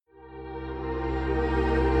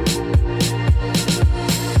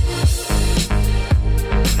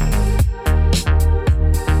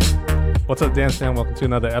What's up, Dance Fam? Welcome to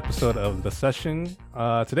another episode of The Session.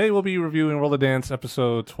 Today we'll be reviewing Roller Dance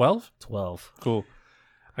episode 12. 12. Cool.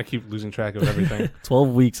 I keep losing track of everything. 12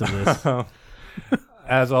 weeks of this.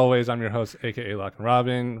 As always, I'm your host, a.k.a. Lock and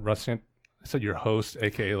Robin. I said your host,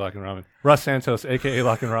 a.k.a. Lock and Robin. Russ Santos, a.k.a.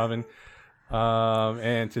 Lock and Robin.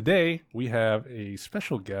 And today we have a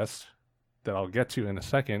special guest that I'll get to in a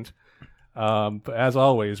second. But as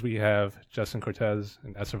always, we have Justin Cortez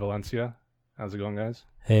and Esther Valencia. How's it going, guys?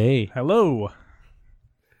 Hey. Hello.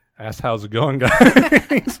 Asked how's it going, guys?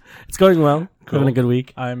 It's going well. Cool. Having a good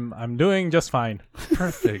week. I'm doing just fine.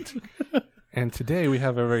 Perfect. And today we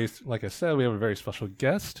have like I said, we have a very special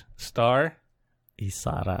guest, Star.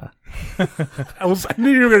 Isara. I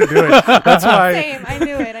knew you were going to do it. That's why. Same. I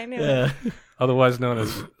knew it. Otherwise known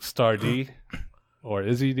as Star D or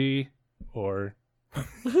Izzy D or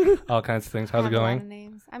all kinds of things. How's it I have a lot of going?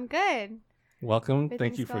 names. I'm good. Welcome.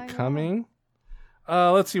 Thank you Everything's for going coming.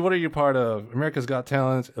 Let's see. What are you part of? America's Got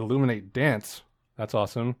Talent, Illuminate Dance. That's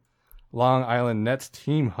awesome. Long Island Nets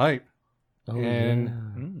Team Hype. Oh,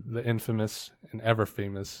 And the infamous and ever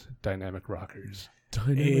famous Dynamic Rockers.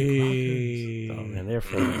 Hey. Oh, man, they're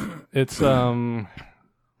friends. It's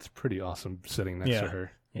pretty awesome sitting next to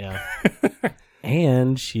her. Yeah.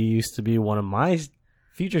 And she used to be one of my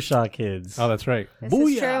Future Shock kids. Oh, that's right. This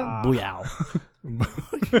is true. Booyah.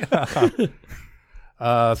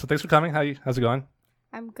 So thanks for coming. How's it going?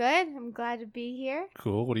 I'm good. I'm glad to be here.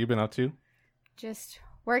 Cool. What have you been up to? Just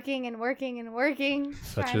working and working and working.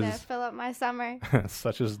 Such trying as- to fill up my summer.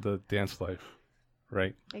 Such as the dance life,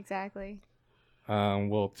 right? Exactly.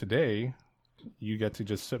 Well, today you get to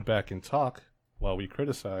just sit back and talk while we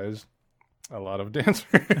criticize a lot of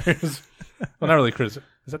dancers. Well, not really criticize.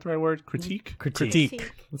 Is that the right word? Critique?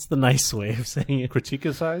 Critique. That's the nice way of saying it.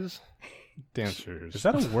 Critique-icize dancers. Is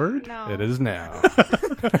that a word? No. It is now.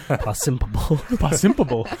 Possible.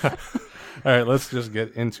 Possible. All right, let's just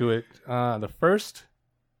get into it. The first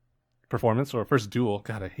performance or first duel.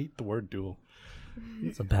 God, I hate the word duel.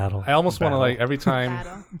 It's a battle. I almost want to Battle. every time.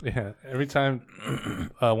 Battle. Yeah, every time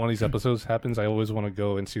one of these episodes happens, I always want to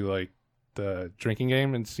go into the drinking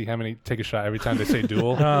game and see how many take a shot every time they say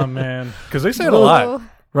duel, Oh man. because they say it a lot. Ooh,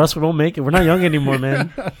 Russ, we don't make it. We're not young anymore,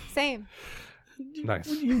 man. Same. Nice.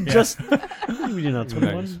 You just... You're not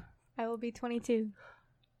 21? Nice. I will be 22.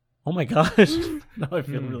 Oh my gosh. Now I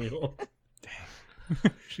feel really old.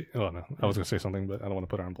 Oh no, I was gonna say something, but I don't want to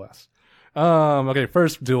put her on blast. Okay,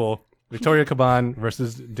 first duel: Victoria Caban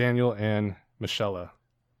versus Daniel and Michelle.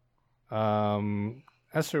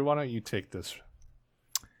 Esther, why don't you take this?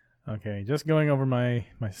 Okay, just going over my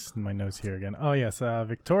notes here again. Oh yes,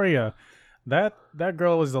 Victoria. That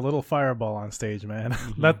girl was a little fireball on stage, man.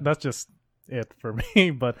 That's just it for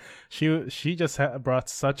me. But she just brought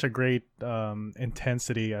such a great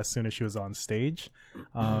intensity as soon as she was on stage.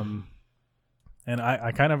 And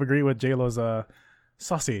I kind of agree with JLo's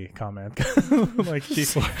saucy comment. Like she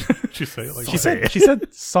said it like she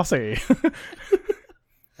said saucy.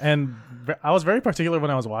 And I was very particular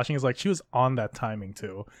when I was watching. It's like she was on that timing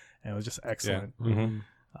too, and it was just excellent. Yeah.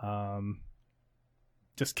 Mm-hmm.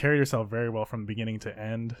 Just carried herself very well from beginning to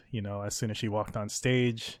end. You know, as soon as she walked on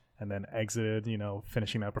stage and then exited, you know,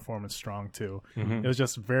 finishing that performance strong too. Mm-hmm. It was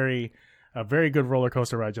just a very good roller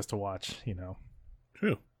coaster ride just to watch. You know,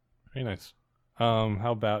 True. Very nice.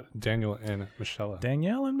 How about Daniel and Michelle?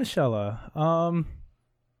 Danielle and Michelle.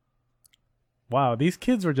 Wow, these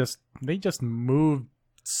kids they just moved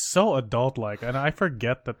so adult-like, and I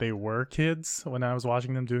forget that they were kids when I was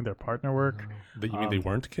watching them doing their partner work. You mean they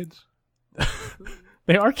weren't kids?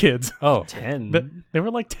 They are kids. Oh, 10. They were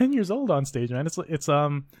like 10 years old on stage, man. It's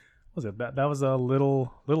was it that was a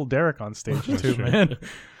little Derek on stage too, Sure. man.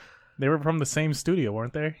 They were from the same studio,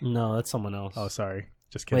 weren't they? No, that's someone else. Oh, sorry,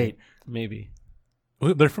 just kidding. Wait, maybe.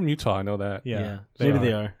 well, they're from Utah. I know that. Yeah, Maybe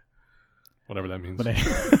they are. Whatever that means.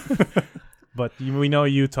 But we know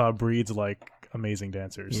Utah breeds like amazing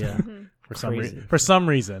dancers. Yeah. For some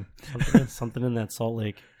reason. Something in that Salt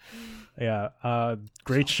Lake. Yeah,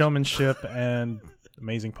 great showmanship and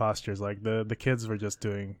amazing postures. Like the kids were just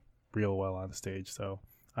doing real well on stage. So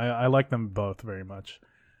I like them both very much.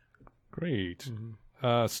 Great.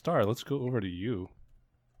 Mm-hmm. Star, let's go over to you.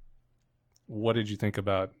 What did you think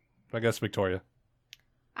about, I guess, Victoria?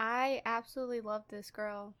 I absolutely loved this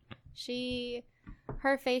girl.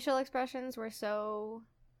 Her facial expressions were so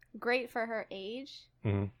great for her age,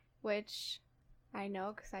 Mm-hmm. which I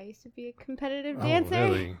know because I used to be a competitive Oh, dancer.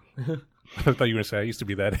 really? I thought you were going to say I used to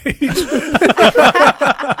be that age.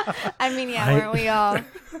 I mean, yeah, weren't we all?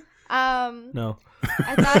 No.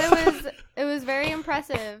 I thought it was very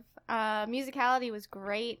impressive. Musicality was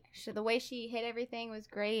great. The way she hit everything was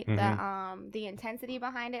great. The intensity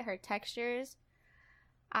behind it, her textures.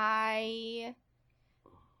 I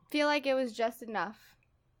feel like it was just enough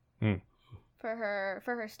for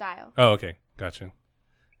her style. Oh, okay, gotcha.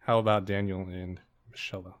 How about Daniel and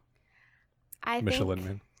Michelle? Michelin,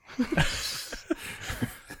 man.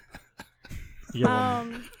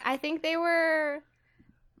 I think they were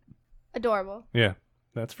adorable. Yeah,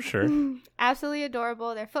 that's for sure. Absolutely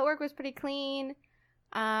adorable. Their footwork was pretty clean.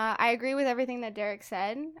 I agree with everything that Derek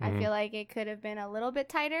said. I feel like it could have been a little bit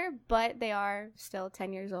tighter, but they are still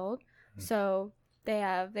 10 years old. So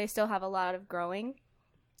they still have a lot of growing.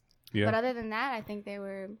 Yeah. But other than that, I think they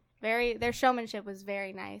were their showmanship was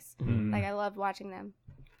very nice. Like, I loved watching them.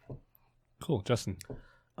 Cool. Justin?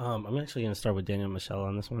 I'm actually going to start with Daniel and Michelle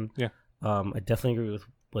on this one. Yeah. I definitely agree with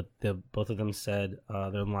what both of them said.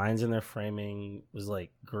 Their lines and their framing was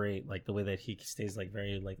like great. Like the way that he stays like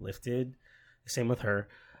very like lifted. Same with her.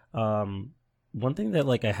 One thing that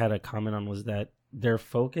like I had a comment on was that their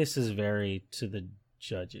focus is very to the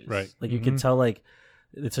judges. Right. Like you can tell like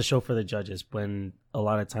it's a show for the judges, when a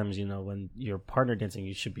lot of times, you know, when your partner dancing,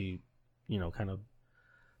 you should be, you know, kind of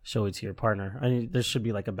show it to your partner. I mean, there should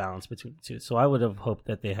be like a balance between the two. So I would have hoped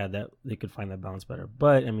that they could find that balance better.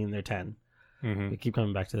 But I mean, they're 10. We keep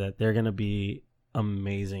coming back to that. They're gonna be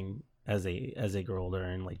amazing as they grow older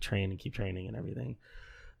and like train and keep training and everything.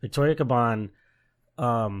 Victoria Caban,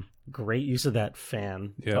 great use of that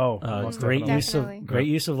fan. Yeah. Great Definitely.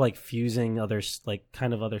 use of like fusing other like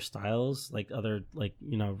kind of other styles, like other like,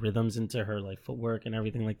 you know, rhythms into her like footwork and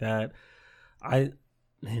everything like that.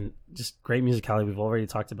 Just great musicality. We've already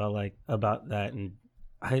talked about that, and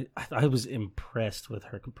I was impressed with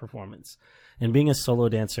her performance. And being a solo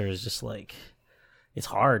dancer is just like, it's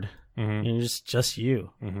hard. And it's just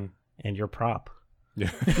you and your prop.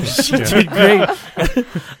 Yeah. She did great.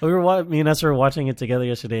 Me and Esther were watching it together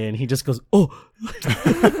yesterday, and he just goes, "Oh!"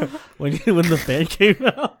 when the fan came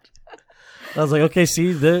out. I was like, "Okay,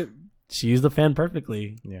 see, she used the fan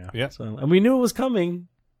perfectly." Yeah. So, and we knew it was coming.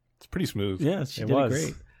 It's pretty smooth. Yeah, she did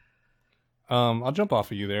great. I'll jump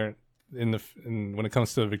off of you there when it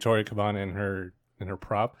comes to Victoria Caban and her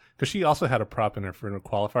prop, because she also had a prop in her for her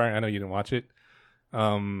qualifier. I know you didn't watch it,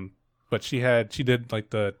 but she did like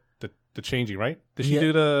the changing, right? Did she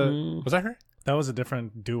do was that her? That was a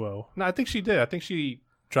different duo. No, I think she did. I think she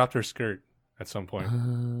dropped her skirt at some point.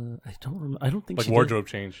 I don't remember. I don't think like she wardrobe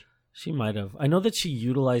change. She might have. I know that she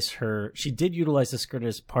did utilize the skirt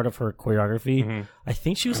as part of her choreography. I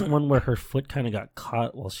think she was the one where her foot kind of got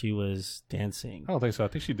caught while she was dancing. I don't think so. I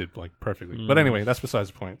think she did like perfectly. But anyway, that's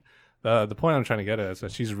besides the point. The point I'm trying to get at is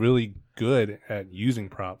that she's really good at using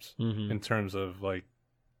props in terms of like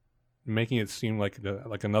making it seem like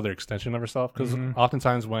another extension of herself. Because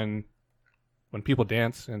oftentimes when people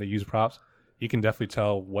dance and they use props, you can definitely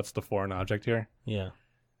tell what's the foreign object here. Yeah.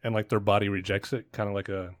 And like their body rejects it, kind of like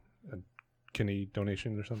a kidney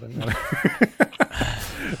donation or something.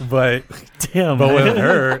 but with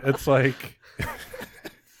her, it's like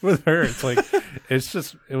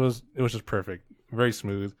it was just perfect, very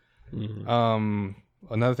smooth.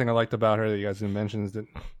 Another thing I liked about her that you guys didn't mention is that,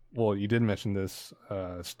 well, you did mention this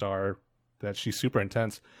Star, that she's super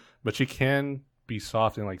intense, but she can be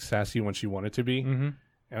soft and like sassy when she wanted to be. And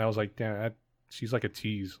I was like, damn, she's like a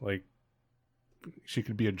tease. Like she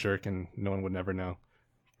could be a jerk and no one would never know.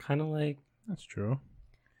 Kind of like, that's true.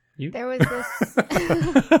 There was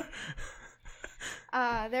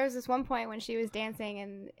this one point when she was dancing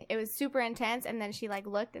and it was super intense, and then she like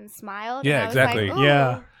looked and smiled. Yeah, and I was exactly. Like,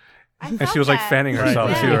 yeah. And she was like fanning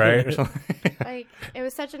herself too, right? Or something. Like it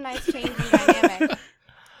was such a nice change in dynamic.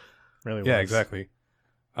 Really was. Yeah, exactly.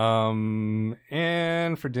 And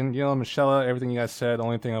for Danielle and Michelle, everything you guys said, the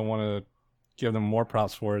only thing I want to give them more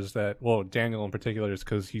props for is that, well, Daniel in particular, is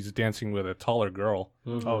because he's dancing with a taller girl.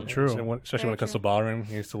 Oh, true. Especially when it comes to ballroom,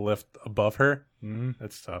 he needs to lift above her.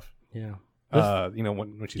 That's tough. Yeah. You know,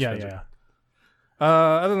 when she's yeah.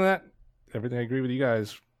 Other than that, everything I agree with you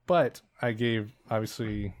guys. But I gave,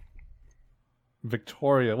 obviously,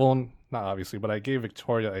 Victoria, well, not obviously, but I gave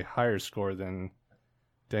Victoria a higher score than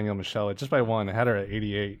Danielle and Michelle, just by one. I had her at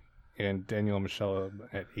 88 and Danielle and Michelle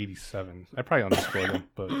at 87. I probably underscored them,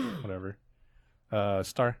 but whatever.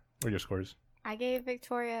 Star, what are your scores? I gave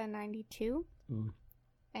Victoria a 92,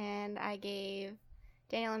 and I gave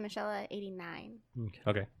Daniel and Michelle a 89.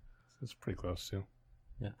 Okay. That's pretty close, too.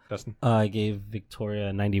 Yeah. Dustin? I gave Victoria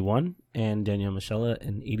a 91 and Danielle Michelle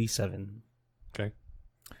an 87. Okay.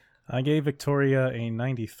 I gave Victoria a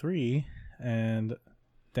 93 and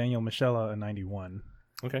Danielle Michelle a 91.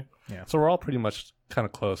 Okay. Yeah. So we're all pretty much kind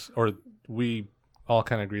of close, or we all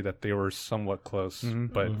kind of agree that they were somewhat close,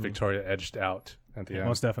 but Mhm. Victoria edged out at the end.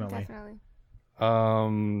 Most definitely. Definitely.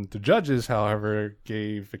 The judges, however,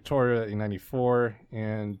 gave Victoria a 94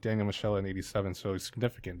 and Daniel Michelle an 87, so a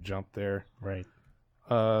significant jump there. Right.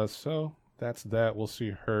 So that's that. We'll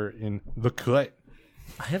see her in the cut.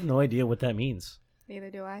 I have no idea what that means. Neither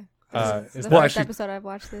do I. It's This is the well, first actually- episode I've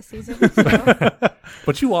watched this season. So.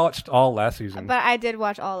 But you watched all last season. But I did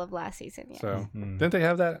watch all of last season. Yeah. So Mm. didn't they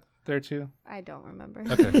have that there too? I don't remember.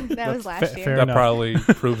 Okay. That was last year. fair That enough. probably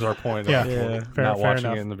proves our point Yeah. of Yeah. not Fair watching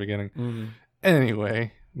enough. it in the beginning. Mm-hmm.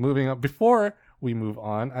 Anyway, moving on. Before we move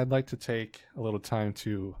on, I'd like to take a little time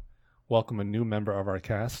to welcome a new member of our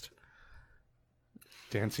cast,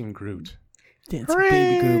 Dancing Groot. Dance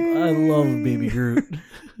Baby Groot. I love Baby Groot.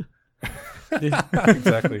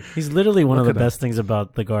 Exactly. He's literally one Look of the at best things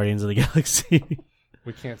about the Guardians of the Galaxy.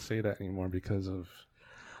 We can't say that anymore because of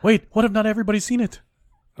Wait, what if not everybody's seen it?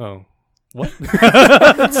 oh, what?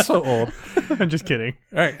 That's so old. I'm just kidding.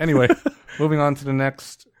 All right. Anyway, moving on to the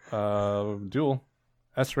next duel: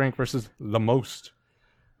 S rank versus the most.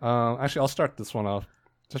 Actually, I'll start this one off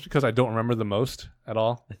just because I don't remember the most at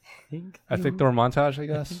all. I think they were montage, I I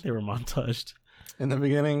guess, think they were montaged. in the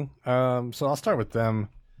beginning. So I'll start with them.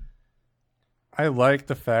 I like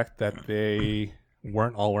the fact that they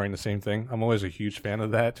weren't all wearing the same thing. I'm always a huge fan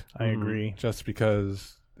of that, I agree. just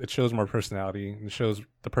because it shows more personality and it shows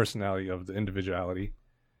the personality of the individuality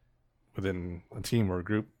within a team or a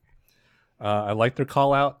group. I like their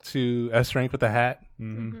call out to S rank with the hat,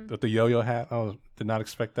 Mm-hmm. with the yo-yo hat. I did not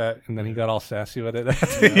expect that, and then he got all sassy with it.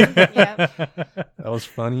 Yep. That was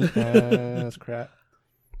funny as crap.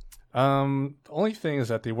 The only thing is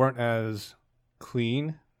that they weren't as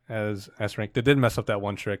clean as S rank. They did mess up that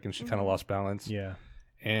one trick, and she kind of lost balance. Yeah.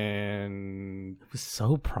 And It was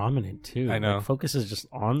so prominent too. I know. Like, focus is just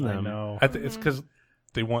on them. I know. it's because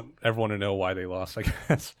they want everyone to know why they lost, I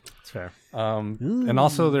guess. It's fair. And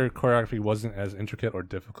also their choreography wasn't as intricate or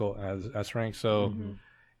difficult as S rank. So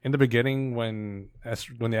in the beginning, when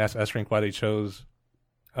they asked S rank why they chose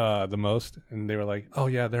the most, and they were like, "Oh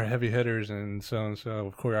yeah, they're heavy hitters and so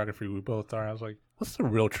choreography we both are." I was like, "What's the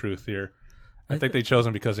real truth here?" I think they chose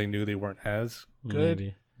them because they knew they weren't as good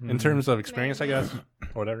Maybe. in terms of experience, I Maybe. guess, or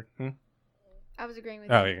whatever. I was agreeing with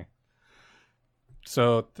Oh you. yeah.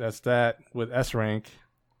 So that's that. With S rank,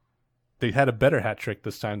 they had a better hat trick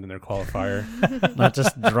this time than their qualifier, Not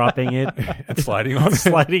just dropping it, and sliding on it.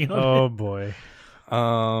 sliding on Oh boy.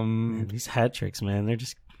 it. These hat tricks, man, they're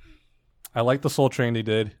just I like the Soul Train they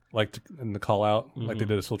did, like in the call out, like they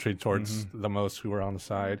did a Soul Train towards the most who were on the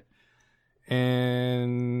side.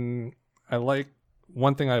 And I like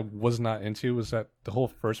one thing I was not into was that the whole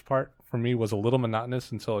first part for me was a little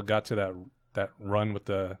monotonous until it got to that run with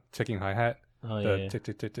the ticking hi hat. oh The yeah. tick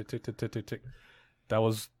tick tick tick tick tick tick tick tick.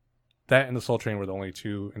 That and the Soul Train were the only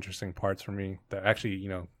two interesting parts for me that actually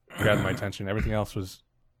grabbed my attention. Everything else was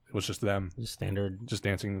just them, Just standard. just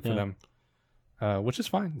dancing for Yeah. them, which is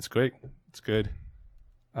fine. It's great. It's good.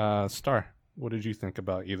 Star, what did you think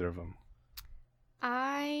about either of them?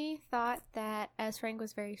 I thought that S rank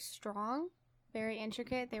was very strong, very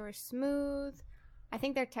intricate. They were smooth. I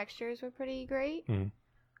think their textures were pretty great. Mhm.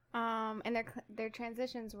 And their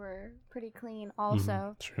transitions were pretty clean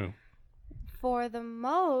also. True. For the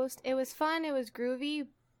most, it was fun, it was groovy,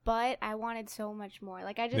 but I wanted so much more.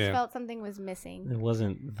 Like I just Yeah. felt something was missing. It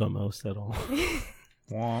wasn't the most at all.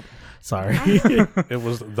 Womp. Sorry. It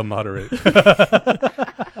was the moderate.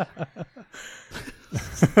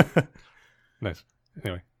 Nice.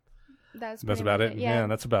 Anyway, That's that's pretty about much it. Yeah,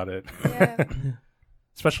 that's about it. yeah.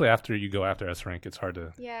 Especially after you go after S rank, it's hard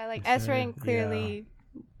to. Yeah, like S rank clearly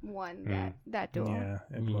won Mm. that duel. Yeah,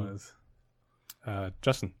 it Mhm. was.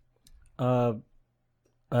 Justin.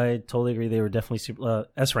 I totally agree. They were definitely super.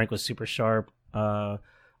 S rank was super sharp. I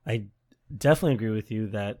definitely agree with you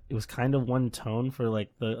that it was kind of one tone for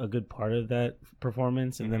like a good part of that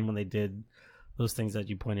performance, and then when they did those things that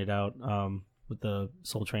you pointed out with the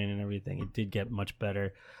Soul Train and everything, it did get much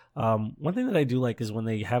better. One thing that I do like is when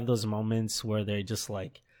they have those moments where they just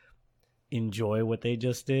like enjoy what they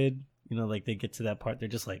just did. Like they get to that part, they're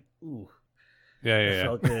just like, ooh. Yeah, It yeah,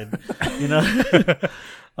 felt good,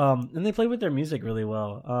 and they play with their music really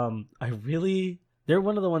well. They're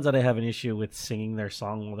one of the ones that I have an issue with singing their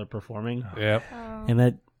song while they're performing, yeah. Yep. Oh. and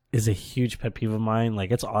that is a huge pet peeve of mine.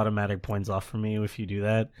 Like it's automatic points off for me if you do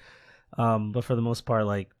that. But for the most part,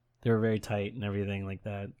 like they were very tight and everything like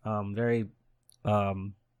that.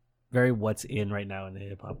 Very what's in right now in the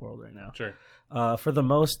hip hop world right now. Sure. For the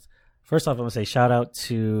most. First off, I'm going to say shout out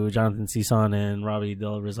to Jonathan Cison and Robbie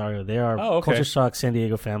Del Rosario. They are Oh, okay. Culture Shock San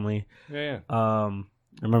Diego family. Yeah, yeah.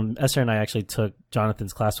 I remember Esther and I actually took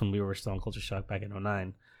Jonathan's class when we were still in Culture Shock back in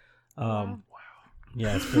 2009. Wow.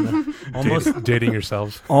 Yeah, it's been almost dating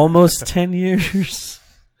yourselves. almost 10 years.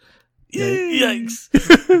 Yikes.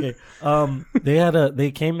 Okay.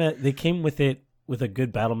 They came with it with a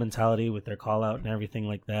good battle mentality with their call out and everything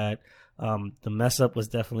like that. The mess up was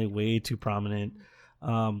definitely way too prominent.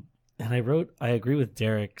 And I agree with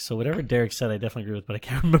Derek. So whatever Derek said, I definitely agree with, but I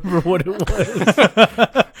can't remember what it was.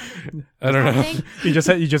 I don't know. I think You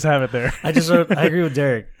just have it there. I agree with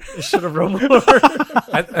Derek. I should have wrote more.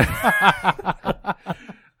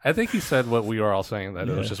 I think he said what we were all saying, that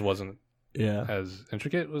Yeah. it just wasn't Yeah. as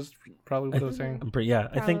intricate, was probably what I was saying. I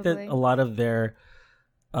think that Probably. a lot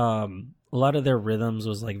of their rhythms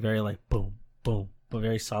was like very like boom, boom, but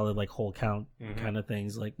very solid like whole count kind of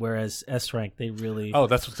things. Like whereas S rank, they really Oh,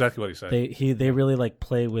 that's exactly what he said. they really like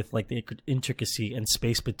play with like the intricacy and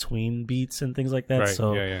space between beats and things like that. Right.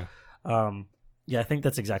 So yeah. I think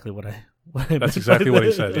that's exactly what I That's meant exactly by what he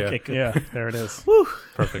that. said, yeah. Okay, good. Yeah, there it is. Woo.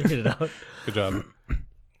 Perfect. Figured it out. Good job.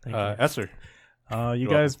 Thank you. Esther. You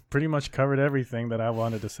guys pretty much covered everything that I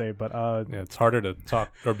wanted to say, but Yeah, it's harder to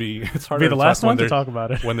talk or be. It's harder be the to last talk one when to talk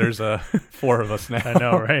about it. when there's 4 of us now. I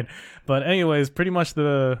know, right? But anyways, pretty much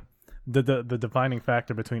the defining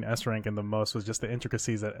factor between S rank and the most was just the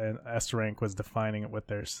intricacies that S rank was defining it with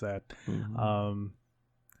their set. Mhm.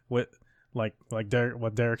 With like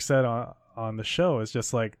what Derek said on the show is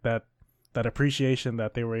just like that appreciation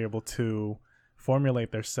that they were able to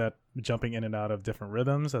formulate their set, jumping in and out of different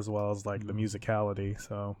rhythms as well as like the musicality.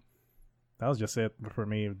 So that was just it for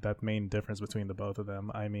me. That main difference between the both of them.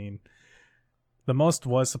 I mean, the most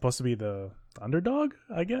was supposed to be the underdog,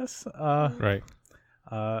 I guess. Right.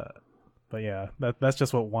 But yeah, that's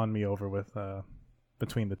just what won me over with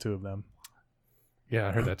between the two of them. Yeah,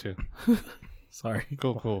 I heard that too. Sorry.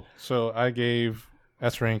 Cool. So I gave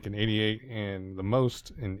S rank an 88 and the most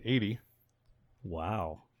an 80.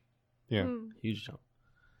 Wow. Yeah. Huge jump.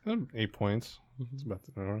 8 points. It's about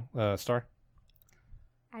the normal. Star.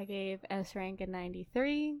 I gave S rank a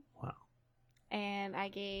 93. Wow. And I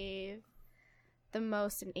gave the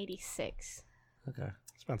most an 86. Okay.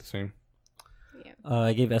 It's about the same. Yeah.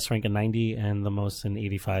 I gave S rank a 90 and the most an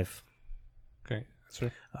 85. Okay.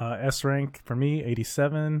 Esther. S rank for me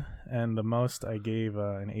 87, and the most I gave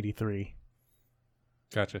an 83.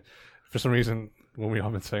 Gotcha. For some reason, when we all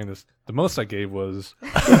been saying this, the most I gave was.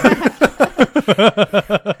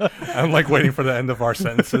 I'm like waiting for the end of our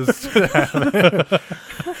sentences to happen.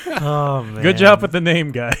 Oh man. Good job with the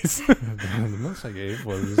name, guys. The most I gave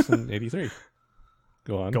was an 83.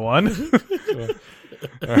 Go on. Go on. All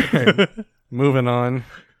right. Moving on.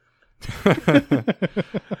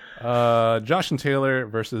 Josh and Taylor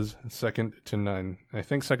versus Second to None. I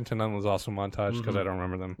think Second to None was also montage because I don't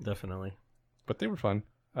remember them, Definitely. but they were fun.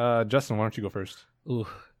 Justin, why don't you go first? Ooh.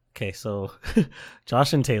 Okay, so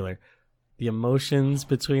Josh and Taylor, the emotions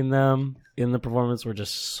between them in the performance were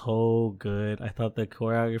just so good. I thought the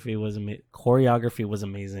choreography was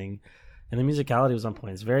amazing, and the musicality was on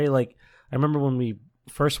point. It's very like I remember when we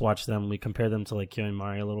first watched them, we compared them to like Kyo and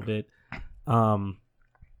Mari a little bit.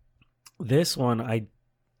 This one,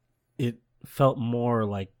 it felt more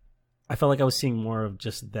like I felt like I was seeing more of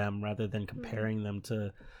just them rather than comparing them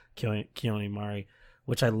to Kyo and Mari,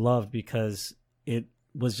 which I loved because it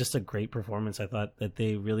was just a great performance. I thought that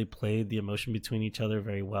they really played the emotion between each other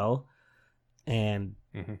very well, and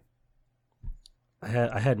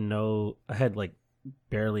I had like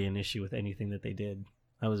barely an issue with anything that they did.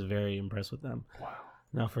 I was very impressed with them. Wow.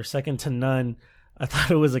 Now for Second to None, I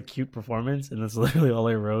thought it was a cute performance, and that's literally all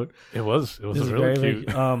I wrote. It was It was really very,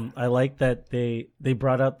 cute. I like that they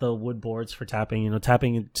brought out the wood boards for tapping. You know,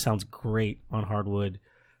 tapping sounds great on hardwood.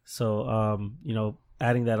 So,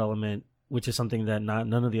 adding that element, which is something that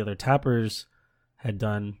none of the other tappers had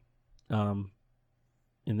done,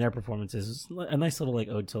 in their performances, is a nice little like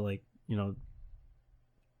ode to like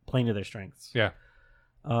playing to their strengths. Yeah.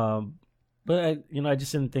 But I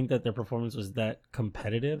just didn't think that their performance was that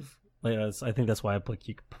competitive. Like I think that's why I put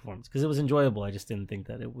cute performance because it was enjoyable. I just didn't think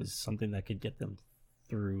that it was something that could get them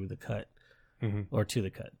through the cut or to the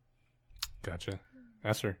cut. Gotcha.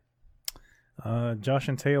 Esther. Josh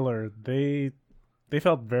and Taylor, they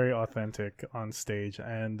felt very authentic on stage,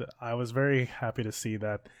 and I was very happy to see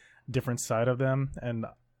that different side of them. And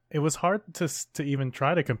it was hard to even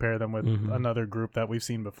try to compare them with another group that we've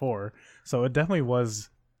seen before. So it definitely was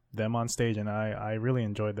them on stage, and I really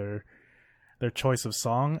enjoyed their choice of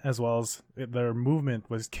song, as well as their movement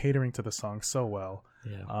was catering to the song so well.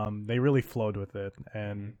 Yeah. They really flowed with it,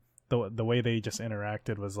 and the way they just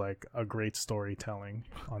interacted was like a great storytelling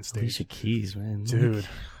on stage. Alicia Keys, man, Dude,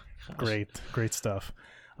 great stuff.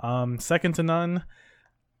 Second to None,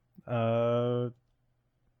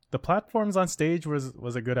 The platforms on stage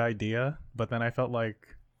was a good idea, but then I felt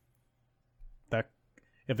like that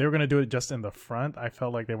if they were going to do it just in the front, I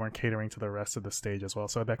felt like they weren't catering to the rest of the stage as well.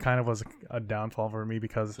 So that kind of was a downfall for me,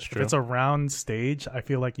 because if it's a round stage, I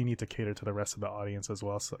feel like you need to cater to the rest of the audience as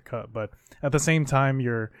well. So, but at the same time,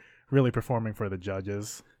 you're really performing for the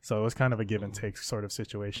judges. So it was kind of a give and take sort of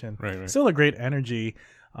situation. Right. Still a great energy,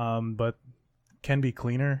 but can be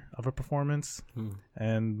cleaner of a performance.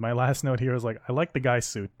 And my last note here is like, I like the guy's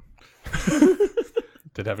suit.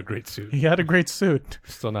 Did have a great suit. He had a great suit.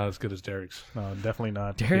 Still not as good as Derek's. No, definitely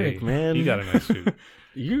not. Derek, Yeah, man, you got a nice suit.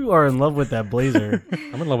 You are in love with that blazer.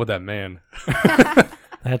 I'm in love with that man.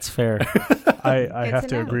 That's fair. I have to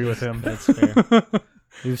to know. agree with him. That's fair.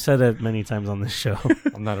 We've said it many times on this show.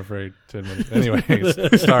 I'm not afraid to admit it.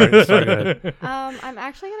 Anyways, sorry. Go ahead. I'm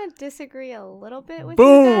actually gonna disagree a little bit with you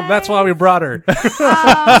Boom! guys. That's why we brought her.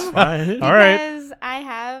 Fine. All right. Because I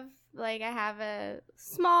have a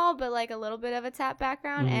small but like a little bit of a tap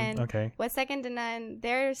background, and Okay. with Second to None,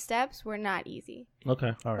 their steps were not easy.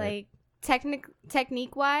 Okay. All right. Like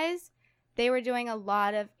technique wise, they were doing a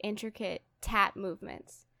lot of intricate tap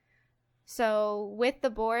movements. So with the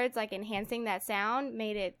boards, like enhancing that sound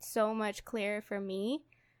made it so much clearer for me,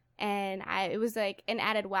 and it was like an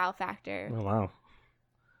added wow factor. Oh wow.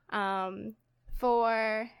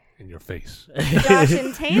 For In your face. Josh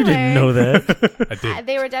and Taylor, You didn't know that. I did.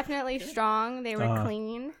 they were definitely strong. They were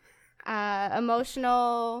clean.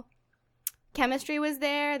 Emotional chemistry was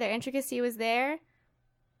there. Their intricacy was there.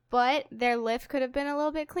 But their lift could have been a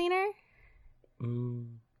little bit cleaner.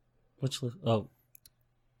 Which lift? Oh,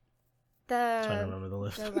 trying to The remember the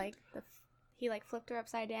lift. he like flipped her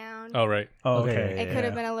upside down. Oh, right. Oh, Okay. okay. It could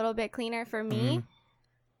have been a little bit cleaner for me.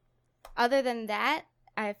 Other than that,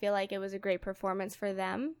 I feel like it was a great performance for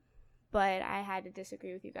them. But I had to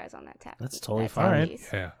disagree with you guys on that tap. That's totally that fine. tap Alright. piece.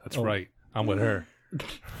 Yeah, that's Oh. right. I'm with her.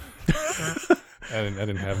 I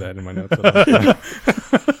didn't have that in my notes. At all.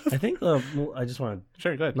 I think I just want to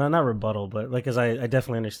Sure, go ahead. not rebuttal, but like, cause I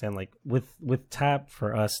definitely understand, like with tap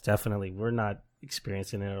for us, definitely we're not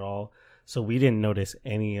experiencing it at all, so we didn't notice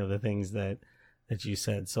any of the things that you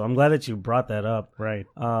said. So I'm glad that you brought that up. Right.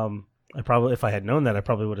 I probably, if I had known that, I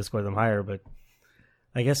probably would have scored them higher. But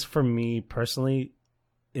I guess for me personally,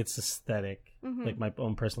 it's aesthetic, like my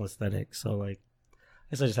own personal aesthetic. So like,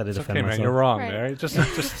 I guess I just had to It's defend okay, man. myself. You're wrong, Right. Mary. Just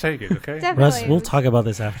take it, okay? Definitely. Russ, we'll talk about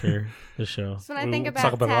this after the show. So when I think We'll about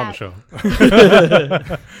talk about tap, it on the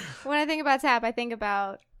show. when I think about tap, I think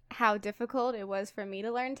about how difficult it was for me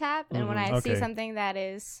to learn tap. And when I see Okay. something that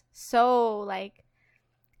is so like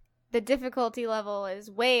the difficulty level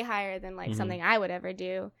is way higher than like something I would ever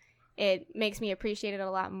do, it makes me appreciate it a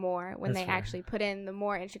lot more when That's they fair. actually put in the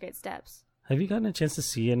more intricate steps. Have you gotten a chance to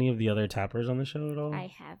see any of the other tappers on the show at all? I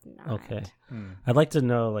have not. Okay. I'd like to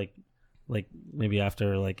know, like maybe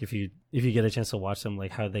after, like if you get a chance to watch them,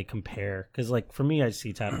 like how they compare. Because like for me, I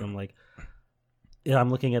see tap and I'm like, yeah, I'm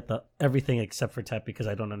looking at the everything except for tap, because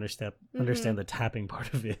I don't understand the tapping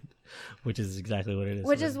part of it, which is exactly what it is.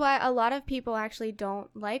 Which is why a lot of people actually don't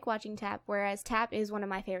like watching tap, whereas tap is one of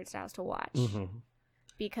my favorite styles to watch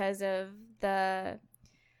because of the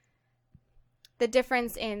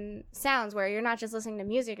difference in sounds, where you're not just listening to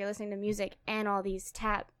music, you're listening to music and all these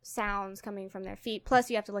tap sounds coming from their feet. Plus,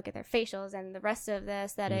 you have to look at their facials and the rest of the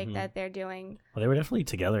aesthetic that they're doing. Well, they were definitely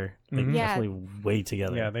together. Like, Yeah. definitely way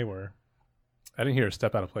together. Yeah, they were. I didn't hear a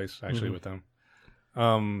step out of place, actually, with them.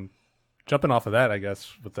 Jumping off of that, I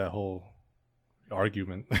guess, with that whole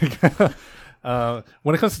argument.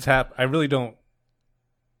 When it comes to tap, I really don't...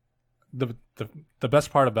 The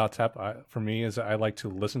best part about tap for me is I like to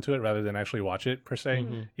listen to it rather than actually watch it per se.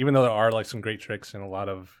 Even though there are like some great tricks and a lot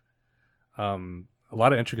of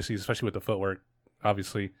intricacies, especially with the footwork,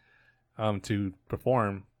 obviously, to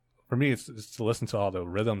perform. For me, it's to listen to all the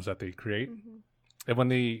rhythms that they create.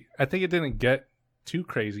 And I think it didn't get too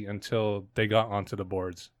crazy until they got onto the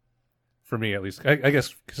boards. For me, at least, I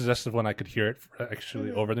guess because that's when I could hear it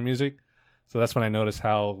actually over the music. So that's when I noticed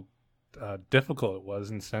how difficult it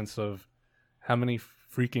was in the sense of how many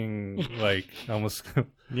freaking like almost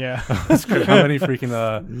Yeah. how many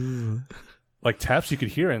freaking like taps you could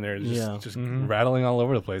hear in there, just rattling all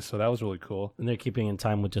over the place. So that was really cool. And they're keeping in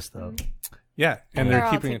time with just the Yeah, and they're they're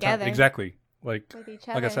all keeping it together. exactly like With each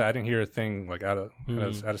like I other. said, I didn't hear a thing like out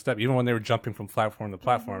of step. Even when they were jumping from platform to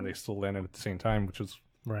platform, they still landed at the same time, which was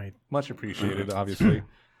Right. much appreciated, obviously.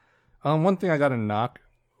 One thing I got to knock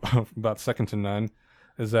about Second to None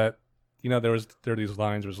is that, you know, there are these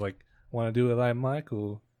lines where it's like, want to do it like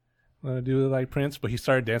Michael, want to do it like Prince, but he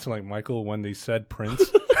started dancing like Michael when they said Prince.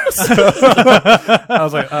 So, I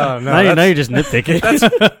was like, oh no, now you're just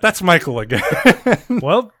nitpicking. that's Michael again.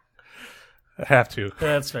 Well, Have to.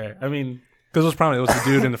 That's fair. I mean, Because it was the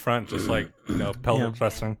dude in the front, just like, pelvic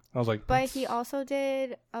thrusting. I was like, But he also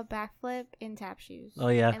did a backflip in tap shoes. oh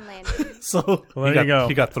yeah. And landed. So Well, there you go.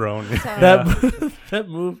 He got thrown. So, that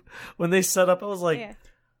move when they set up, I was like, yeah.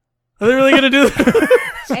 are they really gonna do that?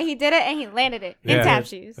 And he did it, and he landed it in Yeah. tap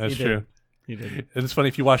shoes. That's He did. true. He did. And it's funny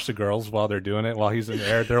if you watch the girls while they're doing it, while he's in the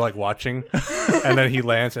air, they're like watching, and then he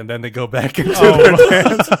lands, and then they go back into their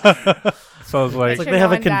dance. So I was like, It's like Sure they have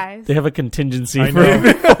no a one dies. they have a contingency I for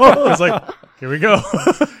know. I was like, here we go.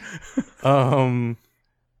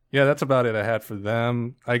 yeah, that's about it I had for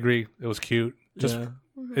them. I agree, it was cute. Just Yeah.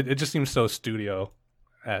 it just seems so studio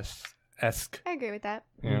esque. I agree with that.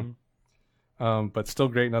 Yeah. Mhm. But still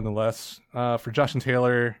great nonetheless. For Josh and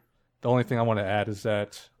Taylor, the only thing I want to add is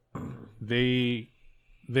that they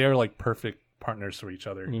are like perfect partners for each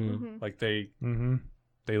other. Mm. Hmm. Like they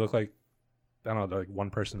look like, I don't know, they're like one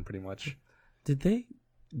person pretty much.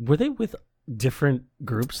 Were they with different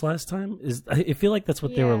groups last time? I feel like that's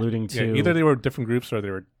what they were Yeah. alluding to. Yeah, either they were different groups or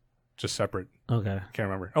they were just separate. Okay. I can't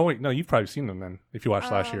remember. Oh wait, no, you've probably seen them then if you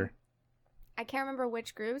watched last year. I can't remember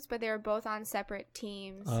which groups, but they were both on separate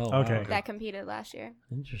teams Oh, Okay. wow. that competed last year.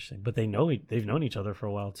 Interesting. But they've known each other for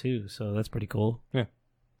a while too, so that's pretty cool.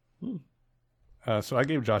 So I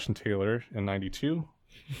gave Josh and Taylor in 92,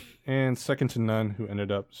 and second to none, who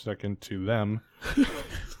ended up second to them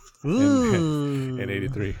Ooh. in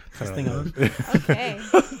 83. This thing on. Okay.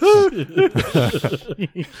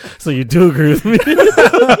 So you do agree with me?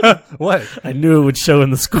 What? I knew it would show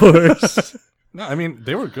in the scores. No, I mean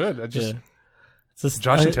they were good. I just Yeah. It's just,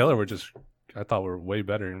 Josh and Taylor I thought were way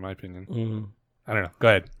better in my opinion. Mm. I don't know. Go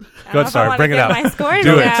ahead. I Go don't know ahead, if I sorry. wanna Bring it give out. My scores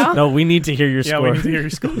Do it. now. No, we need to hear your Yeah, score. we need to hear your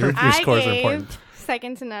score. Your I scores are gave important.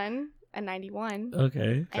 second to none a 91,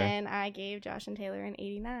 Okay. and I gave Josh and Taylor an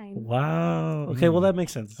 89. Wow. Okay, well that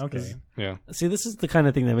makes sense. Okay. 'Cause- Yeah. See, this is the kind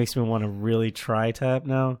of thing that makes me want to really try tap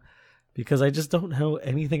now, because I just don't know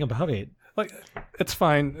anything about it. Like it's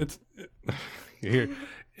fine. Here.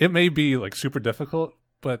 It may be like super difficult,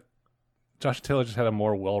 but Josh and Taylor just had a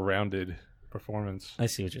more well-rounded performance, I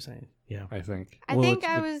see what you're saying. Yeah. I think. I Well, think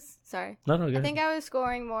it's- I was sorry. No, go I ahead. think I was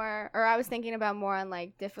scoring more, or I was thinking about more on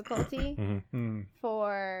like difficulty Mhm.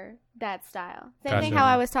 for that style. Same Gotcha. thing how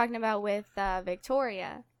I was talking about with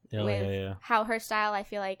Victoria. Oh, with yeah. how her style, I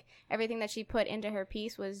feel like everything that she put into her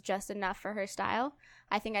piece was just enough for her style.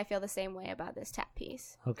 I think I feel the same way about this tap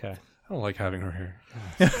piece. Okay. I don't like having her hair.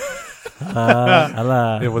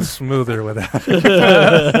 Allah. It was smoother without.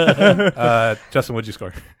 Justin, what'd you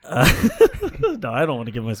score? No, I don't want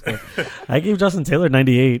to give my score. I gave Justin Taylor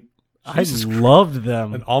 98. Jesus I Christ. loved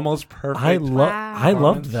them. An almost perfect. I Wow.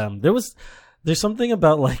 loved them. There's something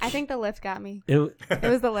about like I think the lift got me. it. It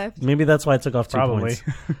was the lift. Maybe that's why I took off 2 Probably. points.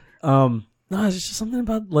 No, it's just something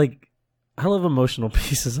about like I love emotional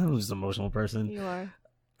pieces. I'm just an emotional person. You are.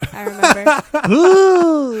 I remember.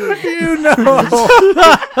 Ooh, you know.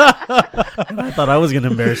 I thought I was gonna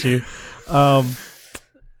embarrass you.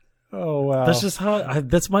 Oh wow. That's just how.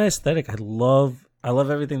 That's my aesthetic. I love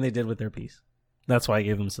everything they did with their piece. That's why I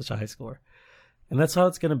gave them such a high score, and that's how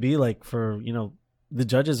it's gonna be like for the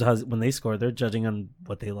judges. When they score, they're judging on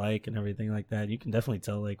what they like and everything like that. You can definitely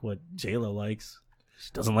tell like what JLo likes. She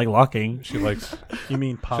doesn't like locking. She likes. You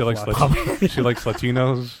mean pop? She likes. lock. She likes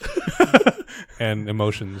Latinos and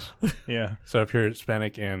emotions. Yeah. So if you're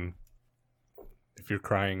Hispanic and if you're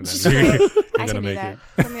crying, then you're I gonna can do make that. it.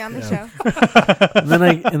 Put me on the Yeah. show.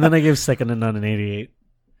 and then I gave second to none an 88.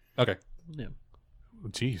 Okay. Yeah.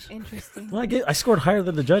 Jeez. Interesting. Well, I scored higher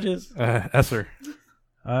than the judges. Esser.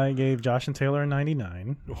 I gave Josh and Taylor a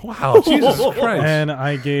 99, Wow. Jesus Christ. and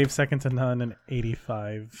I gave second to none an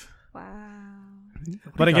 85. Wow.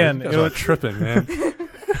 But again, you guys it are was, tripping, man.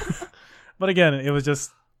 but again, it was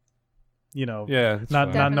just Yeah. it's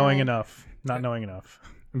not fine. knowing Definitely. enough. Not knowing enough.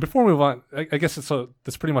 And before we move on, I guess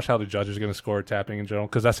that's pretty much how the judges are going to score tapping in general,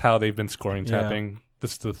 because that's how they've been scoring Yeah. tapping.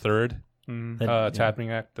 This is the third Yeah.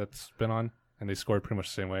 tapping act that's been on, and they scored pretty much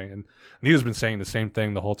the same way. And Nita's been saying the same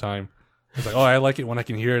thing the whole time. It's like, oh, I like it when I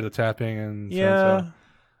can hear the tapping, and Yeah.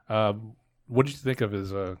 what did you think of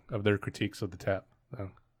of their critiques of the tap?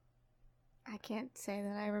 I can't say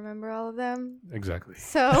that I remember all of them. Exactly.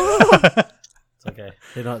 So It's okay.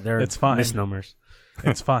 They're It's fine. misnomers.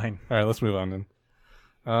 It's fine. All right, let's move on then.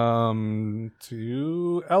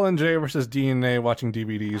 To L&J versus DNA watching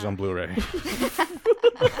DVDs on Blu-ray.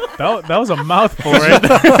 That was a mouthful, right?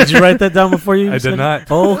 Did you write that down before you? I did said-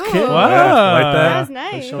 not. Okay. Ooh. Wow. Yeah, like that that. was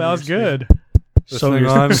nice. Show That was good. Show Listening your,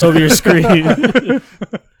 on. show your screen.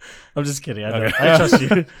 I'm just kidding. I know. Okay. I trust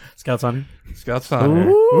you. Scouts on you. Scouts on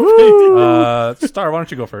here. Star, why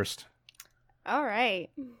don't you go first? All right.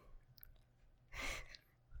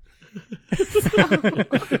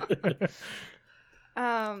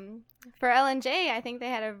 For L&J, I think they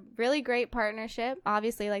had a really great partnership.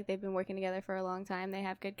 Obviously, like they've been working together for a long time. They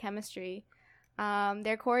have good chemistry.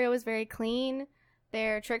 Their choreo was very clean.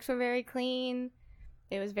 Their tricks were very clean.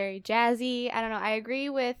 It was very jazzy. I don't know. I agree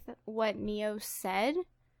with what Neo said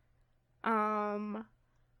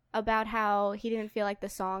about how he didn't feel like the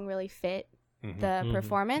song really fit the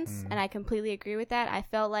performance, and I completely agree with that. I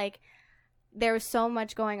felt like there was so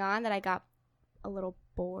much going on that I got a little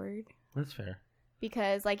bored. That's fair.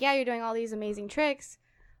 Because, like, yeah, you're doing all these amazing tricks,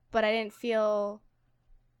 but I didn't feel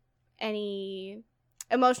any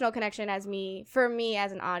emotional connection for me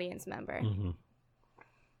as an audience member.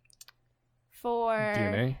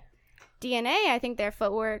 For DNA, I think their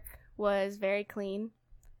footwork was very clean.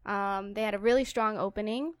 They had a really strong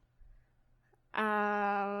opening.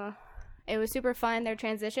 It was super fun. Their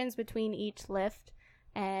transitions between each lift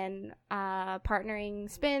and partnering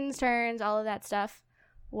spins, turns, all of that stuff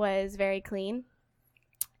was very clean.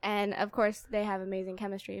 And, of course, they have amazing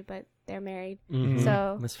chemistry, but they're married.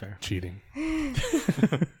 So that's fair. Cheating.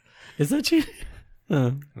 Is that cheating?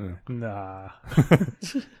 Nah.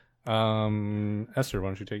 Esther, why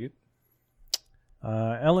don't you take it?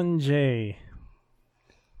 Ellen J.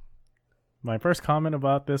 My first comment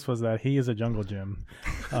about this was that he is a jungle gym.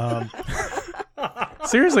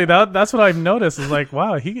 Seriously, that's what I've noticed. Is like,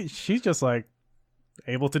 wow, she's just like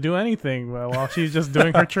able to do anything while she's just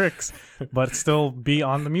doing her tricks, but still be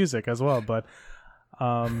on the music as well. But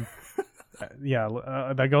that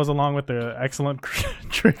goes along with the excellent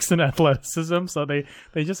tricks and athleticism. So they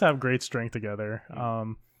just have great strength together.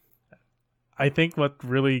 I think what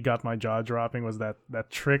really got my jaw dropping was that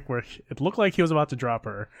trick where it looked like he was about to drop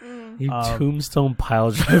her. He tombstone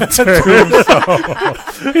pile drive.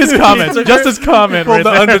 His comment, just his comment, right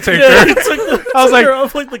the there. Undertaker. I was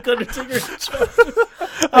like, the Undertaker.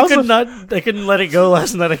 I couldn't let it go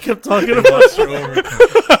last night. I kept talking about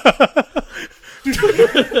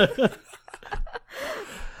it.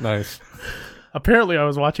 Nice. Apparently, I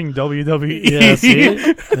was watching WWE. Yeah, see?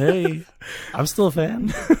 Hey, I'm still a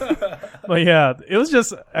fan. But yeah, it was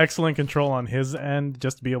just excellent control on his end,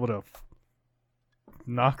 just to be able to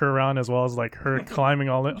knock her around as well as like her climbing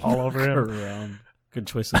all over him. Around. Good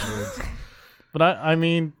choice of words. But I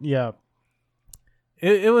mean, yeah,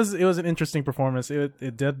 it was an interesting performance.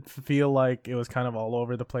 It did feel like it was kind of all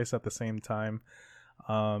over the place at the same time.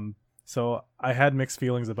 So I had mixed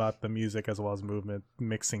feelings about the music as well as movement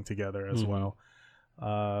mixing together as well.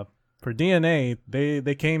 For DNA,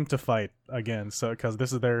 they came to fight again, so because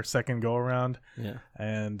this is their second go around,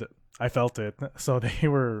 and I felt it. So they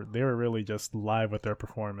were really just live with their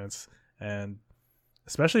performance, and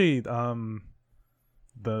especially the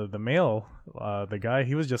male, the guy,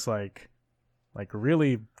 he was just like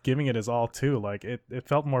really giving it his all too. Like it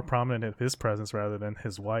felt more prominent in his presence rather than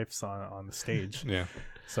his wife's on the stage. Yeah.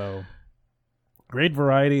 So great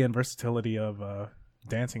variety and versatility of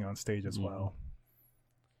dancing on stage as well.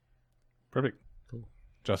 Perfect. Cool.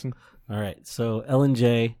 Justin? All right. So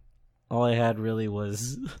L&J, all I had really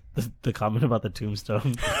was the comment about the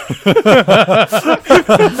tombstone.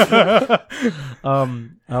 I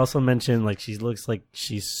also mentioned like she looks like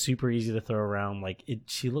she's super easy to throw around. Like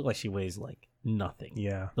she looked like she weighs like nothing.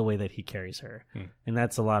 Yeah. The way that he carries her. And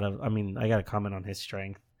that's a lot of, I mean, I got to comment on his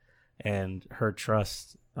strength and her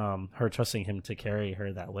trust, her trusting him to carry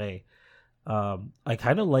her that way. I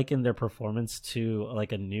kind of liken their performance to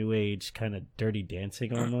like a new age kind of Dirty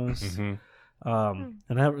Dancing almost. And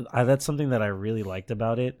that's something that I really liked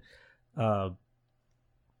about it. In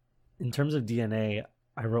terms of DNA,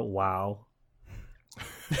 I wrote wow.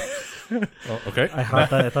 Okay.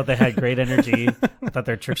 I thought they had great energy. I thought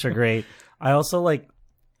their tricks are great. I also like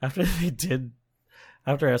after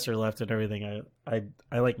Esther left and everything, I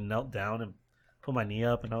like knelt down and put my knee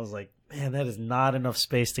up and I was like, man, that is not enough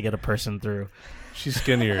space to get a person through. She's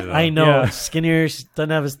skinnier though. I know, skinnier. She doesn't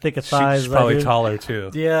have as thick a thighs. She's probably taller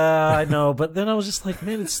too. Yeah, I know. But then I was just like,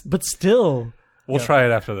 man, but still. We'll try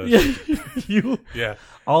it after this.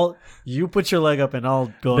 You put your leg up and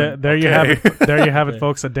I'll go. There you have it. There you have it,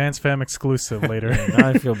 folks. A Dance Fam exclusive later. Now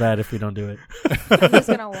I feel bad if we don't do it. I'm just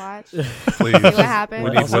gonna watch. Please. See what happens. We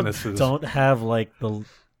need witnesses. Don't have like the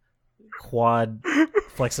quad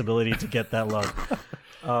flexibility to get that low.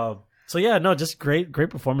 So yeah, no, just great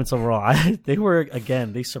performance overall.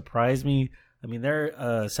 They surprised me. I mean,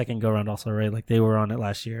 they're second go round also, right? Like they were on it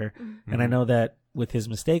last year, and I know that with his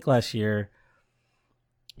mistake last year,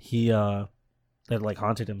 that like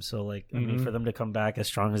haunted him. So like, I mean, for them to come back as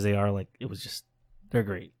strong as they are, like it was just, they're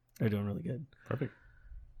great. They're doing really good. Perfect.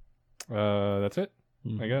 That's it,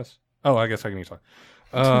 I guess. Oh, I guess I can talk.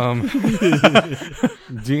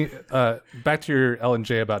 Back to your L and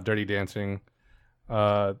J about Dirty Dancing.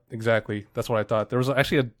 Exactly. That's what I thought. There was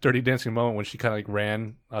actually a Dirty Dancing moment when she kind of like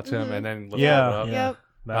ran out to him and then lifted Yeah. her up. Yep.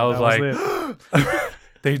 I was like, it.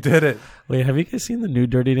 they did it. Wait, have you guys seen the new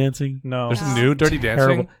Dirty Dancing? No. There's a new Dirty Dancing.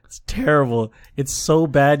 Terrible. It's terrible. It's so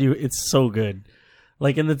bad. It's so good.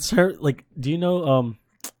 Like, and it's her. Like, do you know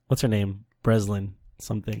what's her name? Breslin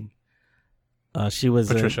something. She was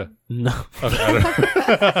Patricia. No. Okay,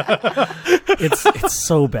 I don't- It's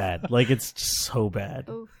so bad. Like, it's just so bad.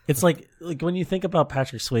 Oof. It's like when you think about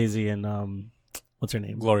Patrick Swayze and what's her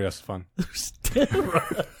name? Gloria Estefan.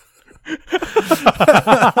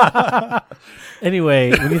 Anyway,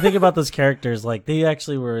 when you think about those characters, like they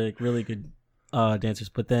actually were like really good dancers.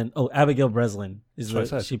 But then, Abigail Breslin is That's what I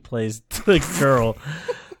what said. she plays the girl,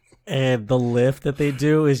 and the lift that they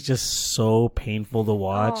do is just so painful to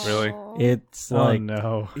watch. Really? Oh. It's Oh like,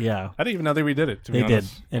 no. yeah, I didn't even know they redid it. To be they did,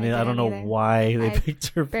 honest. and I I don't know didn't either. why they I picked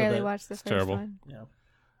her for Barely that. watched the first terrible. one. Yeah.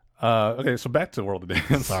 Okay, so back to World of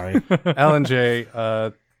Dance. Sorry, L and J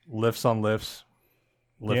lifts on lifts,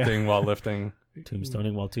 lifting while lifting.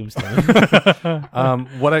 tombstoning while tombstoning.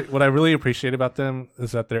 What I really appreciate about them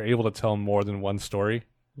is that they're able to tell more than one story.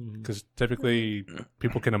 Because typically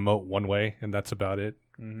people can emote one way and that's about it,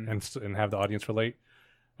 and have the audience relate.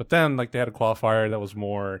 But then like they had a qualifier that was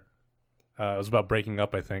more, it was about breaking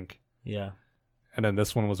up, I think, Yeah. and then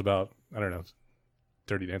this one was about, I don't know,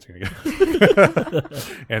 Dirty Dancing again,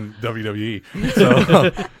 and WWE.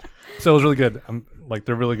 So it was really good. Like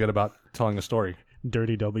they're really good about telling a story.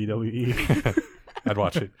 Dirty WWE. I'd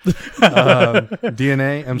watch it.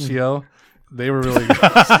 DNA, MCO, they were really good.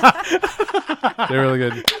 They were really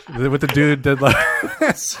good. With the dude did like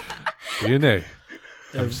DNA,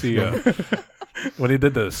 MCO. When he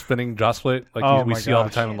did the spinning jaw split, like Oh we my see all the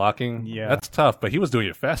gosh. time in locking. Yeah. That's tough, but he was doing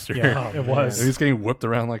it faster. Yeah, it was. He was getting whipped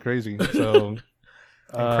around like crazy. So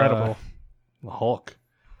Incredible. Hulk.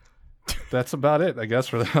 That's about it, I guess,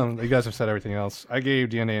 for them. You guys have said everything else. I gave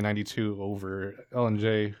DNA a 92 over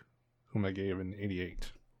L&J, whom I gave an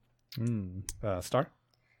 88. Star?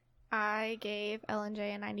 I gave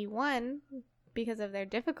L&J a 91 because of their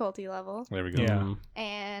difficulty level, There we go. Yeah.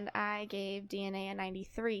 and I gave DNA a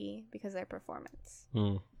 93 because of their performance.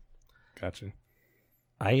 Gotcha.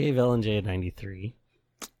 I gave L&J a 93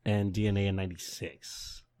 and DNA a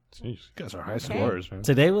 96. Jeez, you guys are high Okay. scores, man.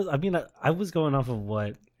 Today was, I was going off of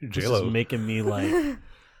what You're this J-Lo. is making me like,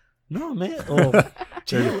 no, man. Oh,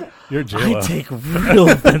 You're J-Lo. I take real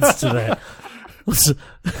offense to that. Listen,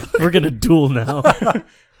 we're going to duel now.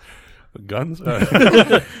 Guns?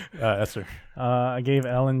 Esther. I gave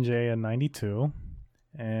L and J a 92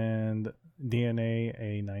 and DNA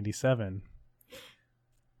a 97.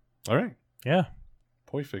 All right. Yeah.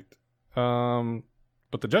 Perfect.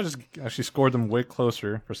 But the judges actually scored them way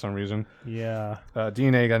closer for some reason. Yeah.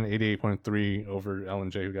 DNA got an 88.3 over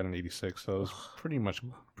L&J, who got an 86. So it was pretty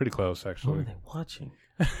close, What were actually. they watching?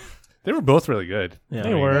 They were both really good. Yeah,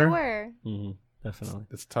 They were. They were. Definitely.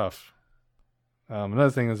 It's tough. Another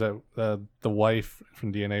thing is that the wife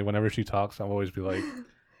from DNA, whenever she talks, I'll always be like,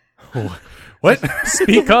 what?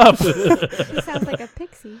 Speak up. She sounds like a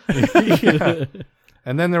pixie. Yeah.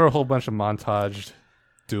 And then there were a whole bunch of montaged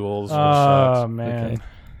duels. Which Oh, sucks. man. Okay.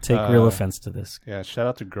 Take real offense to this. Yeah, shout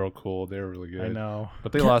out to Girl Cool. They were really good. I know.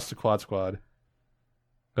 But they lost to Quad Squad.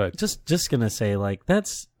 But Just gonna say, like,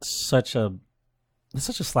 that's such a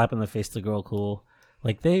slap in the face to Girl Cool.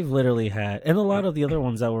 Like, they've literally had, and a lot of the other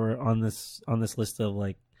ones that were on this list of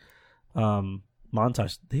like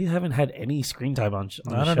montage, they haven't had any screen time on the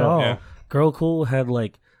Not at show. all. Yeah. Girl Cool had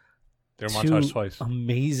like they were two montaged twice.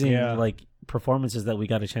 amazing Yeah. like performances that we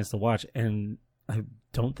got a chance to watch, and I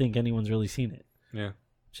don't think anyone's really seen it, Yeah.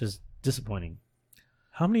 which is disappointing.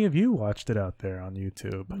 How many of you watched it out there on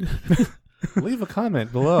YouTube? Leave a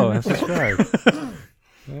comment below and subscribe.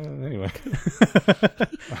 Anyway.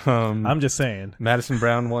 I'm just saying. Madison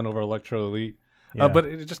Brown won over Electro Elite. Yeah. But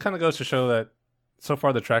it just kind of goes to show that so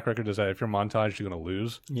far the track record is that if you're montaged, you're going to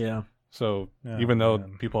lose. Yeah. So Oh, even though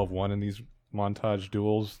man. people have won in these montage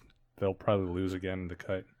duels, they'll probably lose again in the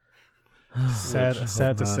cut. sad I sad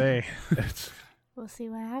hope to not. say. It's We'll see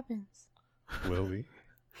what happens. will be.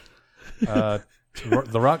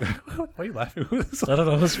 The Rock. Why are you laughing? I don't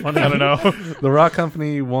know. It's funny. I don't know. The Rock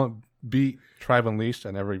Company won't beat Tribe Unleashed.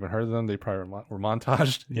 I never even heard of them. They probably were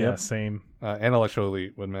montaged. Yeah, same. And Electro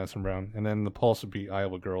Elite with Madison Brown. And then the Pulse would beat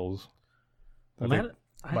Iowa Girls. I think-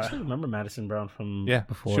 I actually remember Madison Brown from Yeah,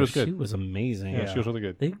 before. she was good. She was amazing. yeah, she was really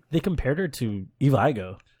good. They compared her to Eva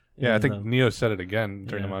Igo. Yeah, I in think the- Neo said it again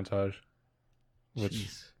during the Yeah. montage. which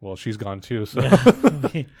well, she's gone too. So Yeah.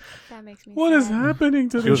 That makes me What sad. is happening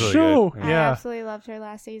to She the was really show? good. I Yeah, absolutely loved her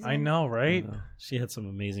last season. I know, right? She had some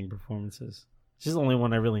amazing performances. She's the only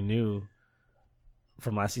one I really knew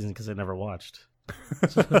from last season because I never watched.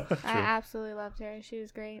 I absolutely loved her. She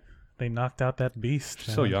was great. They knocked out that beast.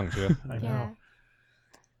 she's so man. young too. I Yeah.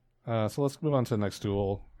 know. So let's move on to the next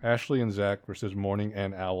duel: Ashley and Zach versus Morning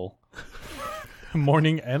and Owl.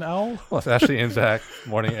 Morning and Owl. Well, it's Ashley and Zach,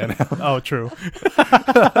 Morning and Owl. Oh, true.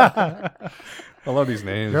 I love these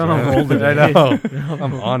names. You're on a man. roll today. I know. You're on a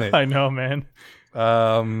I'm roll. on it. I know, man.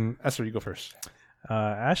 Esther, you go first.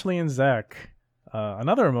 Ashley and Zach.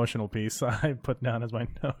 Another emotional piece I put down as my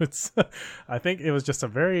notes. I think it was just a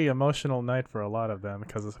very emotional night for a lot of them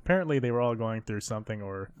because apparently they were all going through something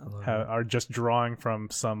or I love it. are just drawing from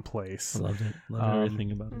some place. I loved it. Loved Um,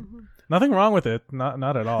 everything about it. Mm-hmm. Nothing wrong with it.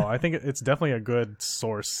 Not at all. I think it's definitely a good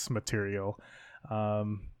source material.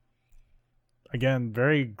 Again,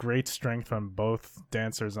 very great strength from both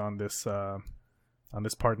dancers on this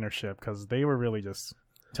partnership because they were really just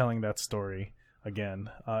telling that story. Again,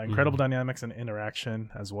 incredible dynamics and interaction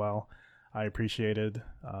as well. I appreciated.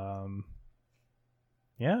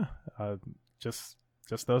 Just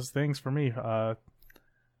those things for me. That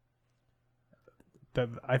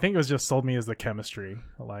I think it was just sold me as the chemistry.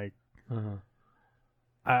 Like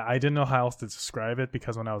I didn't know how else to describe it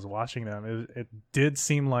because when I was watching them, it did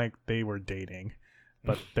seem like they were dating,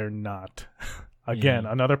 but they're not. Again,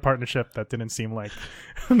 another partnership that didn't seem like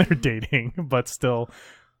they're dating, but still.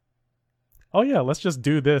 Oh yeah, let's just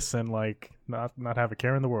do this and like not have a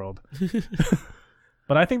care in the world.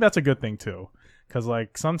 But I think that's a good thing too, because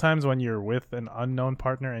like sometimes when you're with an unknown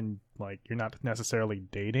partner and like you're not necessarily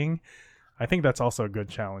dating, I think that's also a good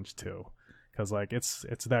challenge too, because like it's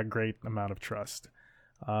that great amount of trust.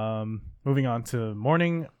 Moving on to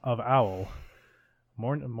Morning of Owl,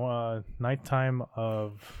 nighttime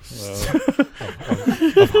of.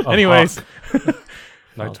 Anyways,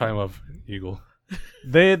 Nighttime of Eagle.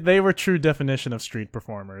 They were true definition of street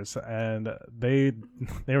performers, and they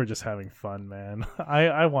were just having fun, man.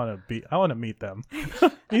 I want to meet them.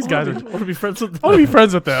 These guys are. I want to be friends with them. I want to be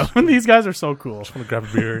friends with them. These guys are so cool. Just want to grab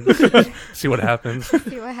a beer and see what happens.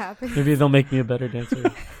 See what happens. Maybe they'll make me a better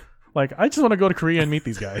dancer. Like I just want to go to Korea and meet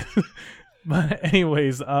these guys. But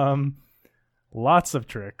anyways, lots of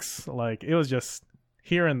tricks. Like it was just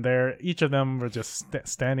here and there. Each of them were just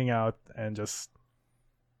standing out and just.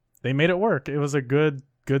 They made it work. It was a good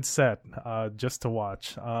set just to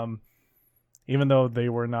watch. Even though they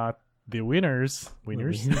were not the winners.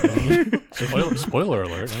 Spoiler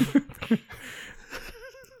alert.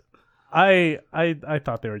 I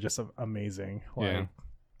thought they were just amazing. Yeah.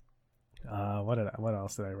 What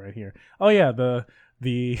else did I write here? Oh yeah,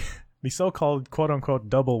 the so-called quote-unquote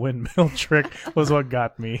double windmill trick was what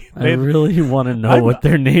got me. I really want to know what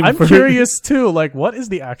their name. I'm curious too. Like, what is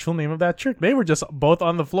the actual name of that trick? They were just both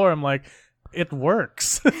on the floor. I'm like, it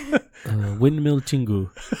works. Windmill Chingu.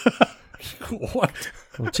 What?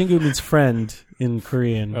 Well, Chingu means friend in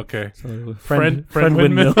Korean. Okay. So Friend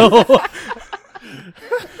windmill.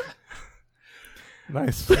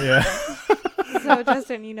 Nice. Yeah. So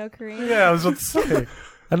Justin, you know Korean. Yeah, I was about to say.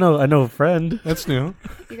 I know, friend. That's new.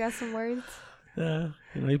 You got some words.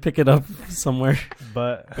 You pick it up somewhere.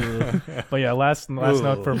 But yeah, last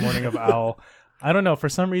note for Morning of Owl. I don't know. For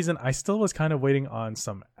some reason, I still was kind of waiting on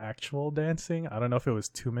some actual dancing. I don't know if it was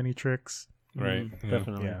too many tricks. Right. Yeah.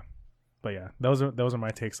 Definitely. Yeah. But yeah, those are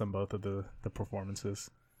my takes on both of the performances.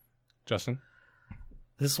 Justin?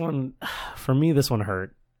 This one, for me, this one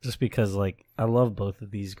hurt just because like I love both of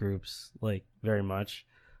these groups like very much.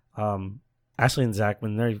 Ashley and Zach,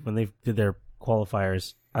 when they did their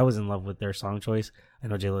qualifiers, I was in love with their song choice. I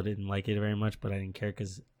know JLo didn't like it very much, but I didn't care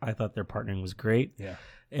because I thought their partnering was great. Yeah.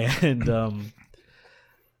 And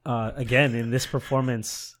again, in this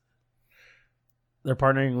performance, their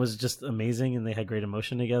partnering was just amazing, and they had great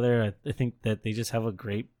emotion together. I think that they just have a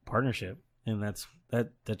great partnership, and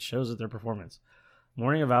that shows with their performance.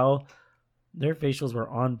 Morning of Owl, their facials were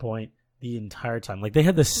on point the entire time. Like they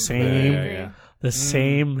had the same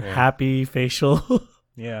same happy facial.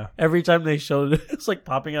 Yeah. Every time they showed it, it's like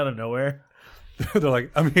popping out of nowhere. They're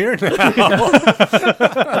like, I'm here now.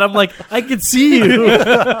 And I'm like, I can see you.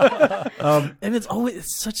 And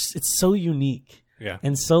it's so unique. Yeah.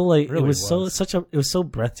 And so like Really it was so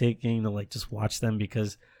breathtaking to like just watch them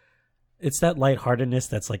because it's that lightheartedness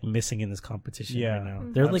that's like missing in this competition right now.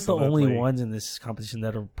 They're like the only ones in this competition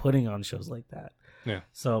that are putting on shows like that. Yeah.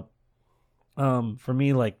 So for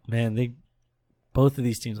me, like, man, both of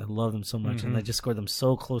these teams, I love them so much, and I just scored them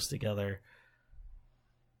so close together.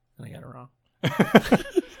 And I got it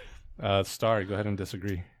wrong. Star, go ahead and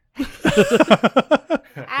disagree.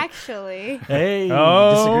 Actually, Hey,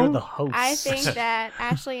 Oh. disagree with the host. I think that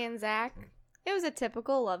Ashley and Zach, it was a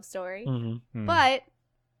typical love story, Mhm. but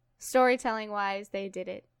storytelling wise, they did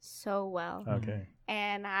it so well. Okay.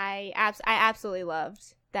 And I absolutely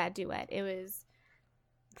loved that duet. It was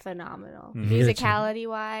phenomenal. Mhm. Musicality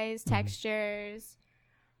wise, Mhm. textures.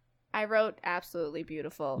 I wrote absolutely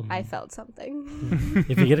beautiful. I Mhm. felt something.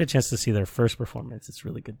 If you get a chance to see their first performance, it's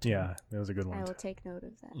really good too. Yeah, that was a good I one. will take note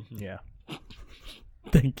of that. Mhm. Yeah.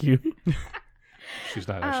 Thank you. She's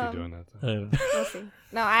not actually doing that. Though. We'll see.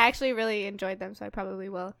 No, I actually really enjoyed them, so I probably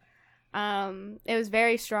will. It was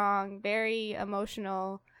very strong, very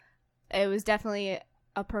emotional. It was definitely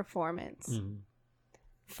a performance. Mhm.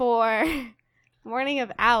 For Morning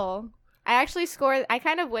of Owl, I actually scored. I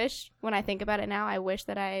kind of wish, when I think about it now, I wish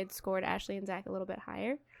that I had scored Ashley and Zach a little bit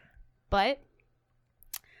higher. But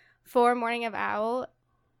for Morning of Owl,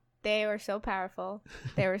 they were so powerful.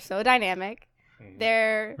 They were so dynamic.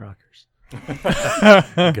 They're Rockers.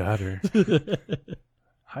 Got her.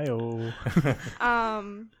 Hi-oh.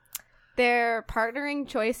 their partnering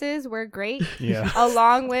choices were great, Yeah.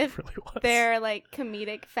 along with It really was. their like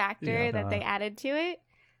comedic factor Yeah. that they added to it.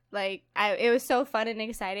 Like it was so fun and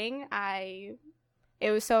exciting. It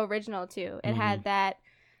was so original too. It had that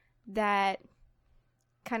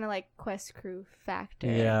kind of like Quest Crew factor.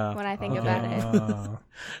 Yeah. When I think about it,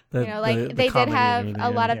 The- you know, like the they did comedy and have everything, a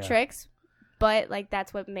lot yeah. of tricks, but like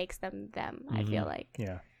that's what makes them them. I feel Mhm. like,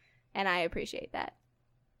 Yeah. and I appreciate that.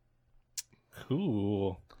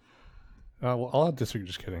 Cool. Well, I'll disagree.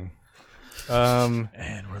 Just kidding. And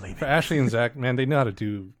we're For leaving. Ashley and Zach, man, they know how to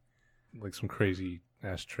do like some crazy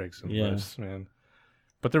ass tricks and Yeah. lifts, man.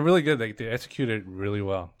 But they're really good. They execute it really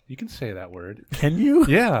well. You can say that word. Can you?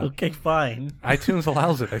 Yeah. Okay, fine. iTunes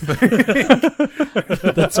allows it, I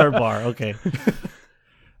think. That's our bar. Okay.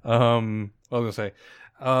 What was I gonna say?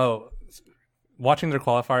 Watching their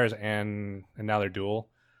qualifiers and now their duel,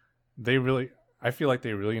 I feel like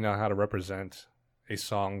they really know how to represent a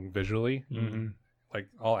song visually, Mm-hmm. like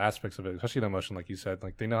all aspects of it, especially the emotion, like you said.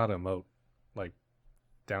 Like they know how to emote, like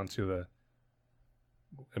down to the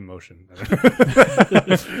emotion.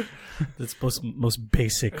 That's most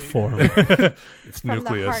basic form. It's From the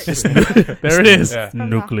nucleus. heart. There it is. Yeah. From the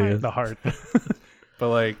Nucleus. The heart. But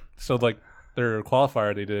like, so like their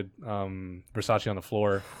qualifier, they did Versace on the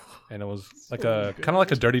floor, and it was like a kind of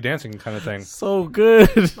like a Dirty Dancing kind of thing. So good.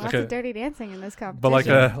 Lots Okay. of dirty dancing in this competition. But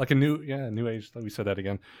like a new age. We said that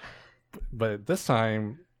again. But this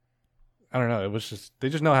time, I don't know. It was just they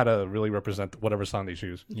just know how to really represent whatever song they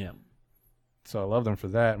choose. Yeah. So I love them for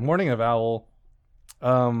that. Morning of Owl.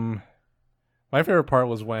 My favorite part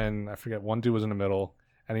was when I forget one dude was in the middle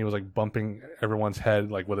and he was like bumping everyone's head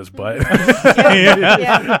like with his butt.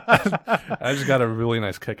 Yeah. I just got a really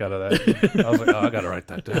nice kick out of that. I was like, oh, I gotta write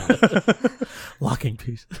that down. Locking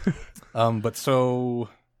piece. But so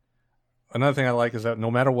another thing I like is that no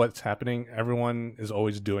matter what's happening, everyone is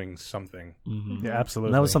always doing something. Mm-hmm. Yeah, absolutely.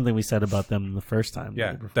 And that was something we said about them the first time.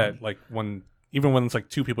 Yeah, they performed. that like even when it's like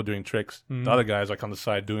two people doing tricks, Mhm. the other guy's like on the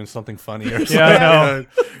side doing something funny or something. Yeah, I know.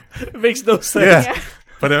 It makes no sense. Yeah. Yeah.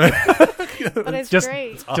 But But it's just-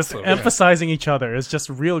 great. it's just awesome, emphasizing each other. It's just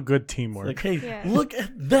real good teamwork. Like, hey, Yeah. look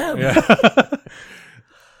at them. Yeah.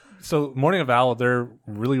 So Morning of Owl, they're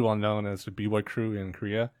really well known as a b-boy crew in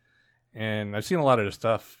Korea, and I've seen a lot of their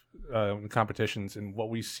stuff in competitions. And what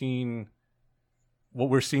we're seeing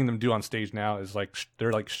them do on stage now is like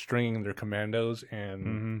they're like stringing their commandos and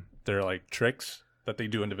Mm-hmm. their like tricks that they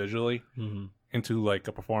do individually Mm-hmm. into like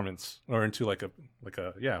a performance or into like a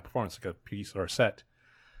performance, like a piece or a set.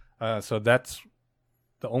 So that's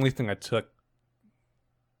the only thing I took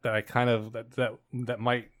that I kind of that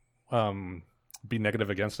might be negative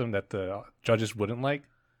against them, that the judges wouldn't like,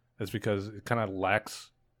 is because it kind of lacks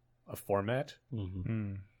a format.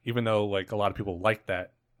 Mm-hmm. Even though like a lot of people like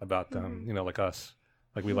that about them, Mhm. like us,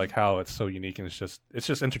 like we like how it's so unique and it's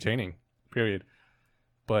just entertaining. Period.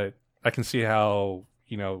 But I can see how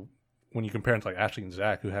when you compare it to like Ashley and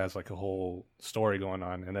Zach, who has like a whole story going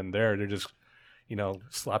on, and then they're just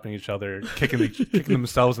slapping each other, kicking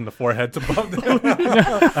themselves in the forehead to bump them.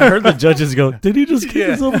 I heard the judges go, "Did he just kick Yeah.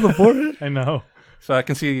 himself in the forehead?" I know. So I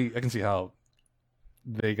can see how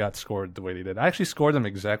they got scored the way they did. I actually scored them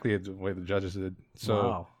exactly the way the judges did. So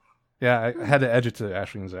Wow. yeah, I had to edge it to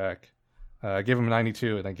Ashley and Zach. I gave them a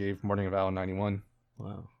 92, and I gave Morning of Owl a 91.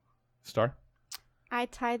 Wow. Star? I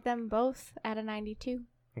tied them both at a 92.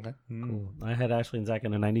 Okay. Cool. I had Ashley and Zach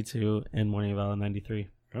in a 92 and Morning of Owl in 93.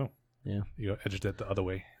 Oh. Yeah. You edged it the other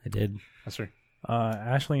way. I did. That's right.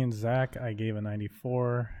 Ashley and Zach, I gave a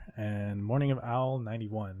 94, and Morning of Owl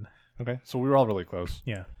 91. Okay. So we were all really close.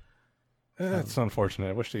 Yeah. It's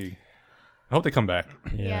unfortunate. I hope they come back.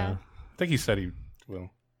 Yeah. I think he said he will.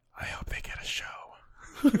 I hope they get a show.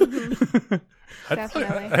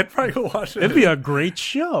 Definitely. I'd probably go watch it. It'd be a great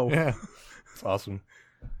show. Yeah, it's awesome.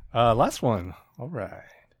 Last one. All right.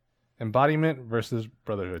 Embodiment versus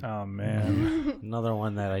Brotherhood. Oh man, Another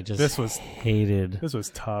one that I just hated. this was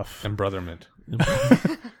tough. Embroitherment.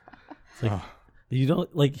 It's like, you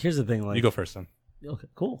don't like. Here's the thing. Like, You go first, then. okay,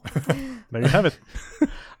 cool. There you have it.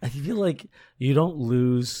 I feel like you don't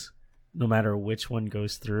lose no matter which one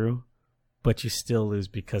goes through, but you still lose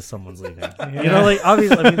because someone's leaving. You know, like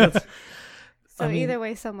obviously. I mean, that's So I mean, either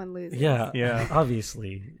way, someone loses. yeah, Yeah.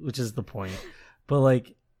 obviously, which is the point. But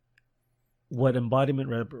like, what embodiment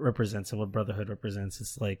represents and what brotherhood represents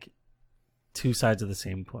is like two sides of the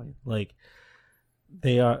same coin. Like,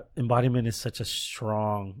 embodiment is such a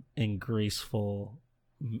strong and graceful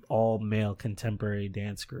all male contemporary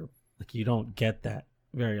dance group. Like, you don't get that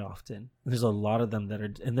very often. There's a lot of them that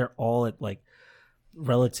are, and they're all at like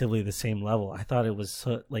relatively the same level. I thought it was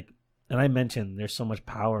so, like, and I mentioned there's so much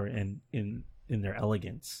power in their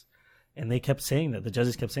elegance, and they kept saying that. The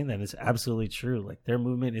judges kept saying that, and it's absolutely true. Like, their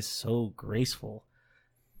movement is so graceful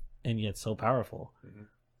and yet so powerful.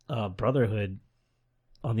 Mm-hmm. Brotherhood,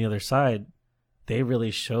 on the other side, they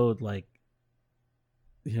really showed like,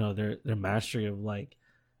 you know, their mastery of like,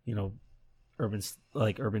 you know,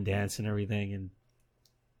 urban dance and everything,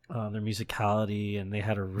 and their musicality, and they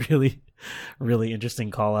had a really, really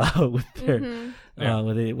interesting call out with their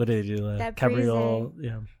what did they do? That Cabriole,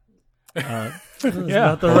 yeah. Yeah.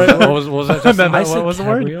 Not the right What was that? Just Then I what said was the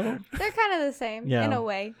word? cabriole? They're kind of the same Yeah. in a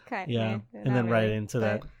way. Kind Yeah, of. and then right into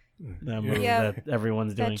that move Yeah. that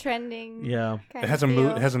everyone's doing. That trending. Yeah, Kind it has a of move.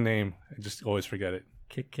 feel. It has a name. I just always forget it.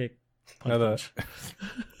 kick, Another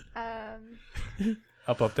Um,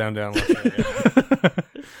 up, down, left,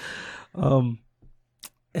 right.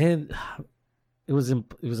 and it was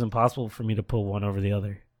impossible for me to put one over the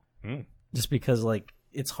other, just because like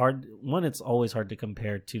it's hard. One, it's always hard to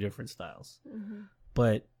compare two different styles,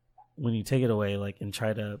 but when you take it away, like, and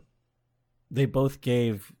try to, they both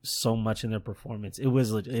gave so much in their performance. It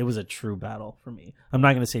was a true battle for me. I'm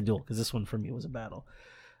not going to say duel because this one for me was a battle.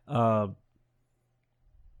 I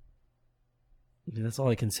mean, that's all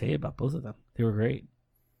I can say about both of them. They were great,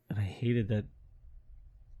 and I hated that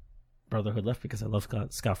Brotherhood left because I love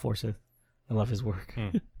Scott Forsyth. I love his work.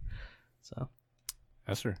 So,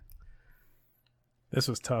 Esther. This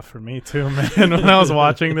was tough for me too, man, when I was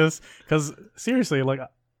watching this, because seriously, like,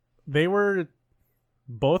 they were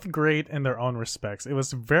both great in their own respects. It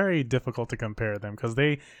was very difficult to compare them because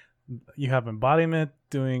you have Embodiment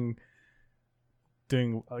doing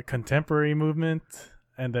a contemporary movement,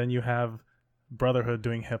 and then you have Brotherhood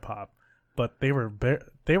doing hip hop, but they were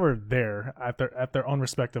there at their own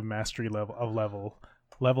respective mastery level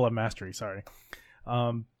of mastery. Sorry,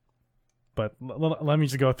 but let me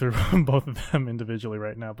just go through both of them individually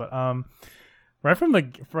right now. But right from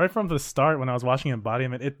the start, when I was watching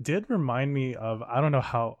Embodiment, it did remind me of, I don't know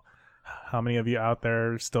how many of you out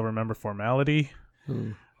there still remember Formality,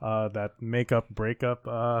 that makeup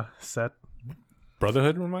breakup set.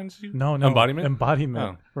 Brotherhood reminds you? No, Embodiment.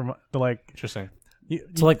 Like, Interesting.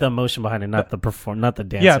 so like the emotion behind it, not the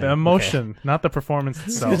dance. Yeah, the emotion, not the performance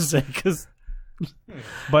itself.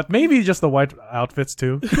 But maybe just the white outfits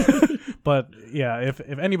too. But yeah, if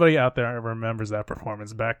anybody out there remembers that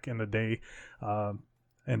performance back in the day,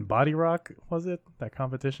 in Body Rock, was it that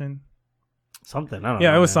competition? Something. I don't know.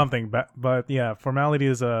 Yeah, it was man. something. But yeah, Formality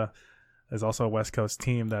is also a West Coast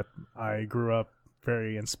team that I grew up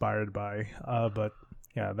very inspired by. But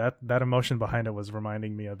yeah, that emotion behind it was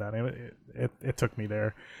reminding me of that. It took me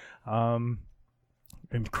there.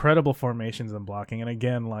 Incredible formations and blocking, and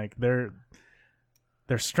again, like their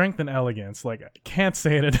strength and elegance. Like, I can't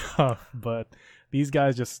say it enough, but these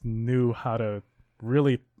guys just knew how to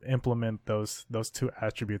really implement those two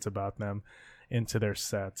attributes about them into their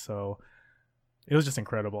set. So it was just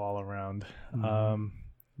incredible all around.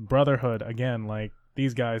 Brotherhood, again, like,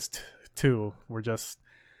 these guys too were just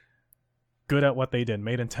good at what they did,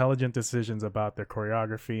 made intelligent decisions about their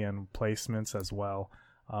choreography and placements as well.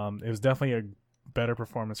 It was definitely a better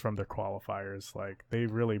performance from their qualifiers. Like, they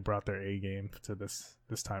really brought their A game to this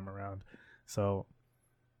time around. So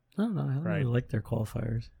I don't know. I Right. really like their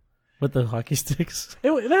qualifiers with the hockey sticks.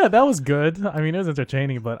 that was good. I mean, it was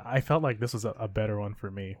entertaining, but I felt like this was a better one for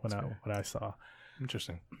me when I saw.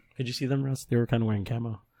 Interesting. Could you see them, Russ? They were kind of wearing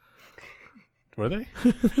camo. Were they?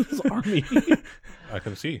 It was army. I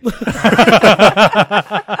can see.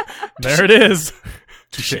 There it is.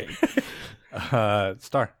 Touche.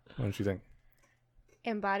 Star. What did you think?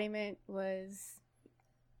 Embodiment was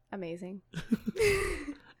amazing.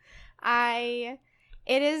 I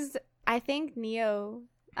think Neo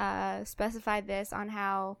specified this on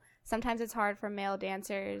how sometimes it's hard for male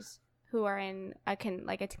dancers who are in a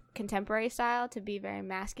contemporary style to be very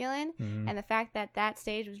masculine, and the fact that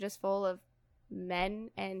stage was just full of men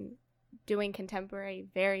and doing contemporary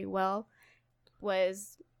very well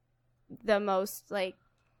was the most like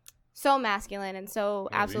so masculine and so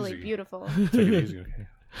absolutely easy. beautiful. Take it easy, okay.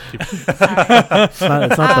 It's not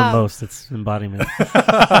the most, it's embodiment.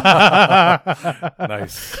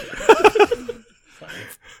 Nice.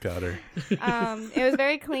 Got her. It was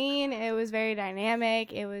very clean. It was very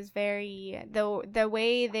dynamic. It was very the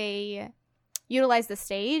way they utilized the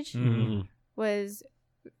stage was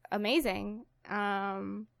amazing. Yeah,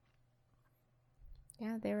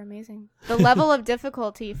 they were amazing. The level of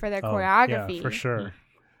difficulty for their choreography, Yeah, for sure.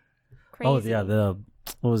 crazy. Oh yeah,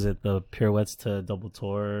 what was it? The pirouettes to double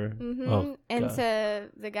tour. Oh, into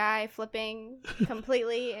the guy flipping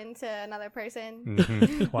completely into another person.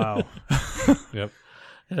 Mm-hmm. Wow. Yep.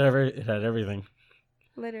 It had everything.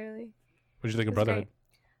 Literally. What'd you think of It was Brotherhood?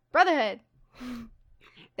 great. Brotherhood.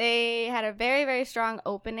 They had a very, very strong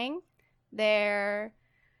opening. Their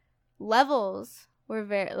levels were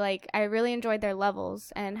I really enjoyed their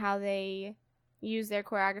levels and how they used their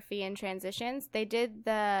choreography and transitions. They did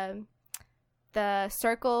the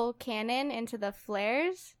circle cannon into the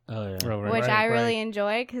flares, Oh yeah. which I really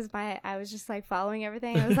enjoyed because I was just like following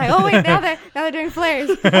everything. I was like, oh wait, now they're doing flares.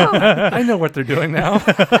 Oh. I know what they're doing now.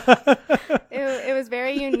 It was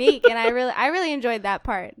very unique, and I really enjoyed that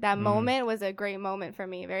part. That moment was a great moment for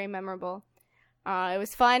me, very memorable. It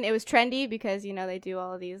was fun. It was trendy because they do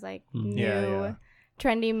all of these like new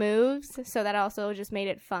trendy moves, so that also just made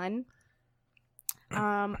it fun.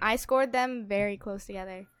 I scored them very close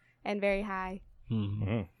together and very high.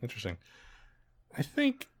 Interesting. I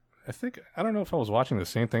think I don't know if I was watching the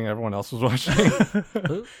same thing everyone else was watching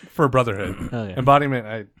for Brotherhood. Oh, yeah. Embodiment,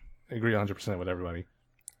 I agree 100% with everybody.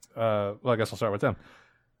 Well, I guess I'll start with them.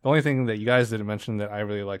 The only thing that you guys didn't mention that I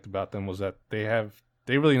really liked about them was that they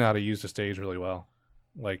really know how to use the stage really well,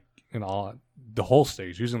 like the whole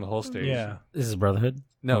stage, using the whole stage. Yeah. This is Brotherhood.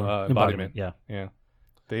 No, Embodiment. Yeah.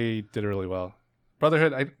 They did it really well.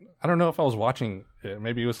 Brotherhood, I don't know if I was watching it.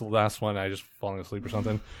 Maybe it was the last one. I just falling asleep or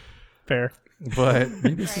something. Fair. But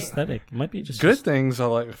Maybe it's aesthetic. It might be just good things.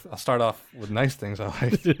 I'll start off with nice things I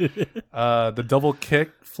liked. The double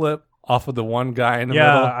kick flip off of the one guy in the middle.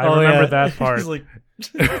 I remember that part. He's like,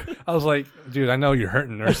 I was like, dude, I know you're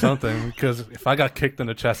hurting or something, because if I got kicked in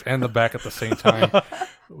the chest and the back at the same time,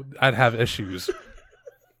 I'd have issues.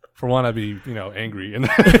 For one, I'd be, angry. And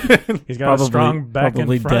He's got a strong back and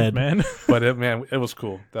front, dead. man. But it was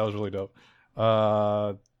cool. That was really dope.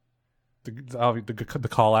 The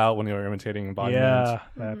call out when they were imitating embodiments. Yeah.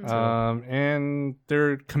 That too. And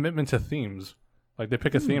their commitment to themes. Like, they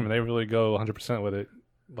pick a theme and they really go 100% with it.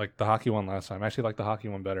 Like the hockey one last time. I actually like the hockey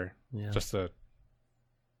one better. Yeah. Just to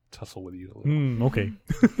tussle with you a little. Okay.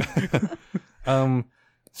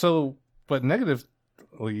 But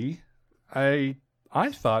negatively, I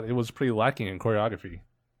thought it was pretty lacking in choreography.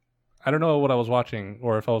 I don't know what I was watching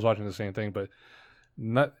or if I was watching the same thing, but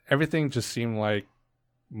not everything just seemed like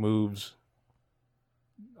moves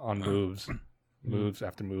on moves, moves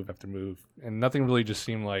after move after move, and nothing really just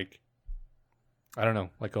seemed like, I don't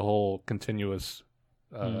know, like a whole continuous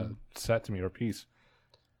set to me or piece.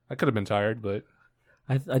 I could have been tired, but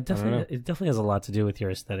I definitely it definitely has a lot to do with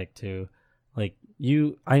your aesthetic too. Like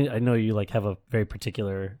I know you like have a very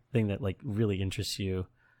particular thing that like really interests you,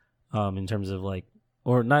 in terms of like,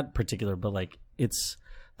 or not particular, but like it's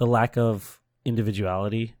the lack of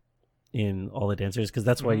individuality in all the dancers, because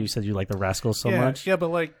that's why you said you like the Rascals so much. Yeah, but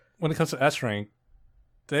like when it comes to S rank,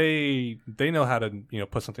 they know how to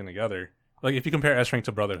put something together. Like if you compare S rank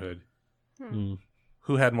to Brotherhood, who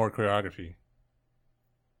had more choreography,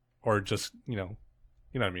 or just you know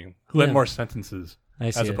what I mean? Who had more sentences? I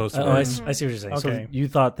see as opposed to I see what you're saying. Okay. So you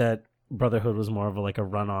thought that Brotherhood was more of a, like a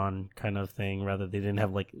run-on kind of thing, rather they didn't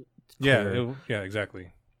have like clear,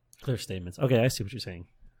 exactly. clear statements. Okay, I see what you're saying.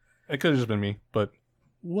 It could have just been me, but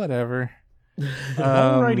whatever.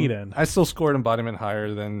 Alrighty then. I still scored Embodiment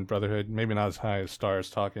higher than Brotherhood. Maybe not as high as Stars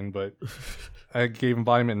talking, but I gave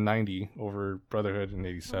Embodiment 90 over Brotherhood in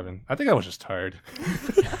 87. I think I was just tired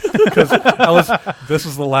because this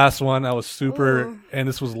was the last one. I was super, and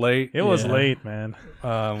this was late. It was late, man.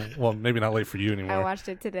 Well, maybe not late for you anymore. I watched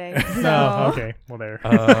it today. No, okay. Well,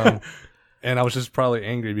 there. And I was just probably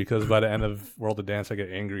angry because by the end of World of Dance, I get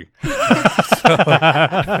angry.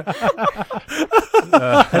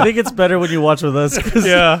 I think it's better when you watch with us.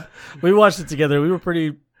 Yeah. We watched it together. We were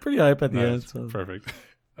pretty hype at the end. So. Perfect.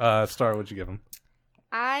 Star, what'd you give him?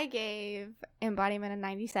 I gave Embodiment a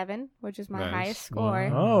 97, which is my Nice. highest score.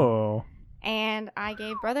 Oh, And I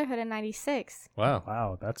gave Brotherhood a 96. Wow.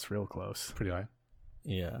 wow, that's real close. Pretty high.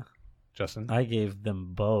 Yeah. Justin? I gave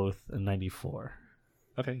them both a 94.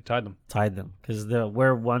 Okay, you tied them. Tied them because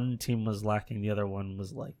where one team was lacking, the other one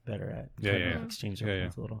was like better at. Yeah, trying yeah, to yeah. exchange Yeah,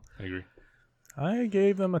 points a little. I agree. I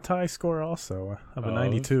gave them a tie score also of a Oh.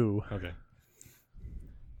 92. Okay.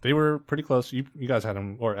 They were pretty close. You guys had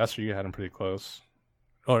them, or Esther, you had them pretty close.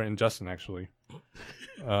 Or and Justin, actually.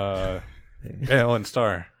 Yeah, and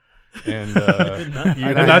Star. And Not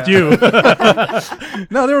you. Not you.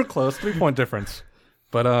 no, they were close. 3-point difference.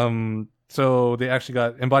 But so they actually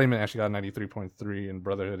got Embodiment actually got 93.3 and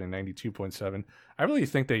Brotherhood and 92.7. I really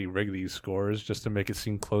think they rig these scores just to make it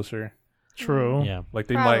seem closer. True. Yeah. Like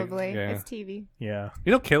they Probably. might. Yeah. It's TV. Yeah.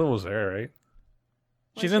 You know, Kayla was there, right?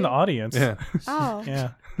 She's in the audience. Yeah. Oh.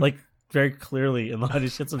 Yeah. Like very clearly in the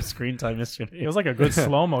audience, she had some screen time yesterday. It was like a good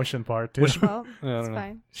slow motion part too. Well, I don't it's know.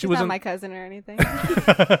 fine. She She's wasn't- not my cousin or anything.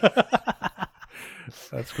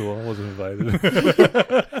 That's cool. I wasn't invited.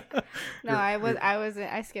 No, I was.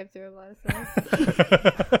 I skipped through a lot of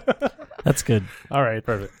stuff. That's good. All right.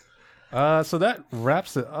 Perfect. So that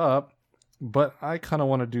wraps it up. But I kind of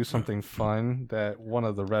want to do something fun that one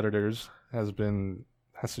of the Redditors has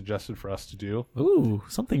suggested for us to do. Ooh,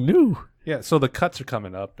 something new. Yeah, so the cuts are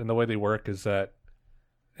coming up, and the way they work is that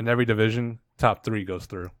in every division, top 3 goes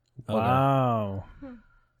through. Wow.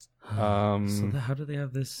 So how do they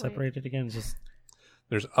have this separated again? Just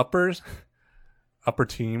There's upper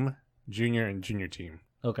team, junior, and junior team,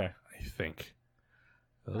 okay. I think,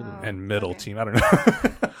 Oh. and middle okay. team. I don't know.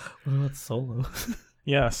 What about solo?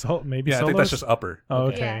 Yeah. So maybe. Yeah, I think solos? that's just upper, Oh,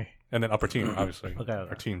 okay. Yeah. and then upper team, obviously, Okay.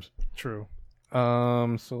 are teams. True.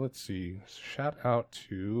 So let's see. Shout out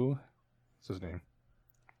to what's his name?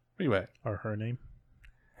 Where you at? Or her name.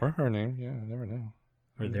 Or her name? Yeah, I never know.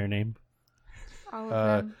 Or their name? All of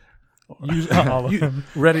Uh, them. All of them.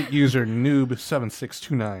 Reddit user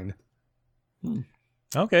noob7629.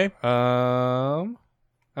 Okay. I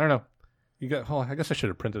don't know. You got. Oh, I guess I should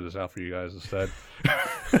have printed this out for you guys instead.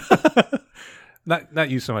 not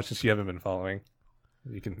you so much since you haven't been following.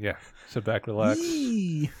 You can sit back, relax,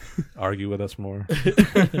 argue with us more.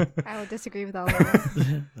 I will disagree with all of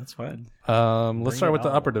them. That's fine. Let's start it with the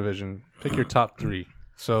on. upper division. Pick your top 3.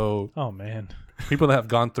 So Oh man. people that have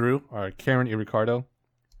gone through are Karen E. Ricardo,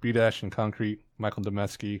 B-Dash and Concrete, Michael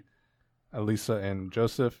Domesky, Elisa and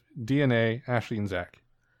Joseph, DNA, Ashley and Zach.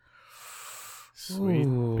 Sweet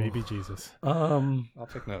Ooh. baby Jesus. I'll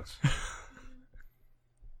take notes.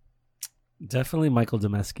 Definitely Michael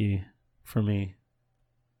Domesky for me.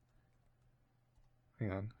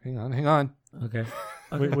 Hang on. Okay.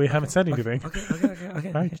 We haven't said anything. Okay.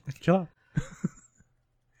 All right, chill out.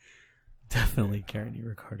 Definitely Karen E.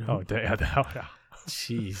 Ricardo. Oh, yeah.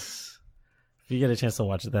 Jeez. If you get a chance to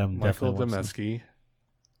watch them, Michael definitely watch them. Domesky,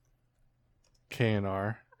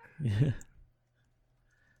 KNR, Yeah.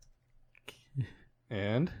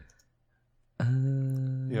 and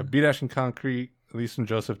Uh, B-Dash and Concrete, Elisa and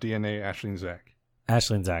Joseph, DNA, Ashley and Zach.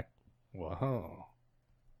 Ashley and Zach. Wow.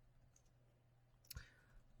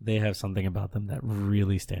 They have something about them that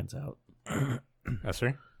really stands out.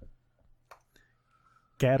 Esther?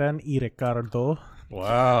 Karen y Ricardo.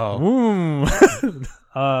 Wow.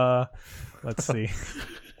 Let's see.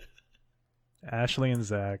 Ashley and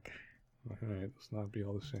Zach All right, let's not be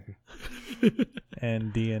all the same.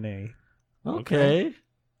 and DNA. Okay.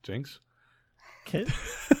 Jinx? Okay.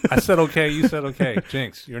 I said okay, you said okay.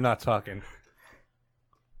 Jinx, you're not talking.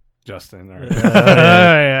 Justin, all right.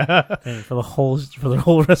 Yeah. And for the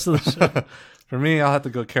whole rest of the show. For me, I'll have to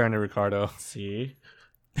go Karen and Ricardo. See?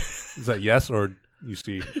 Is that yes or you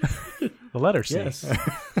see? The letter C. Yes.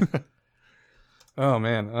 Oh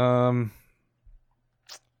man.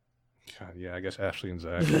 God, yeah, I guess Ashley and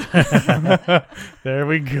Zach. There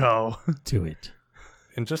we go. Do it.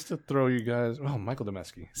 And just to throw you guys, Michael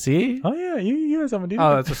Domesky. See? Oh yeah, you guys haven't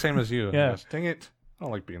Oh, that's the same as you. Yeah. Yes. Dang it. I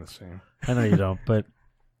don't like being the same. I know you don't, but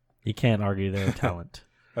you can't argue their talent.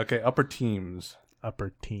 Okay, upper teams.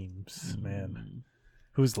 upper teams, man.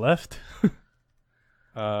 Who's left?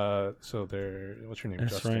 So they're what's your name?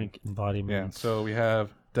 S Justin. rank embodiment. Yeah. So we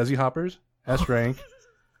have Desi Hoppers, S rank,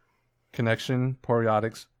 Connection,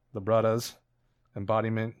 Poriotics, the Bradas,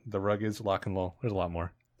 Embodiment, the Ruggeds, Lock and Low. There's a lot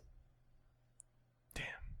more.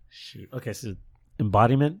 Shoot. Okay, so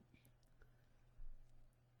embodiment.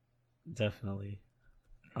 Definitely.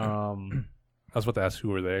 I was about to ask who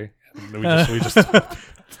were they. We just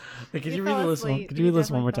Hey, could You you read fell the list? asleep. Could you read the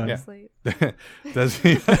list one more definitely time? fell Yeah.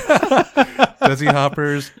 asleep. Desi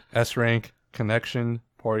Hoppers, S rank, Connection,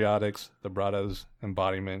 Poriotics, the Bradas,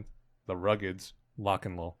 Embodiment, the Ruggeds, Lock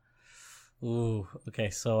and Lol. Ooh, okay.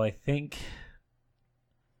 So I think.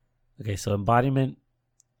 Okay, so embodiment.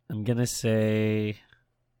 I'm gonna say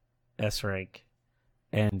S rank,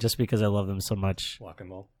 and just because I love them so much, Lock and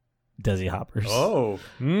Lol. Desi Hoppers. Oh.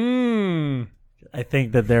 I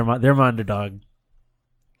think that they're my underdog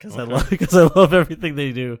because I love everything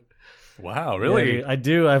they do. Wow, really? Yeah, I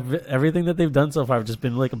do. Everything that they've done so far, I've just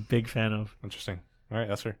been like a big fan of. Interesting. All right,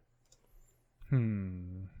 Esther.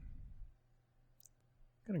 Gonna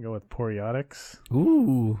go with Poriotics.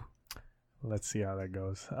 Ooh. Let's see how that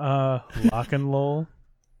goes. Lock and Lol.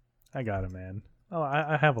 I got it, man. Oh,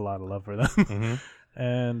 I have a lot of love for them. Mm-hmm.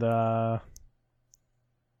 And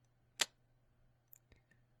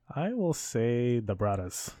I will say the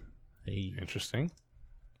Bradas. Hey. Interesting.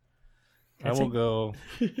 I'd I will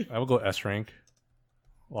go S rank,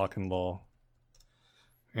 Lock and Lol.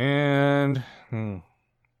 And yeah,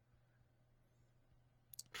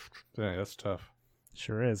 that's tough.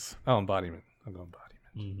 Sure is. Oh, embodiment. I'll go embodiment.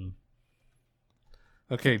 Mm-hmm.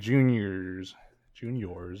 Okay, juniors.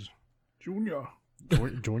 Junior.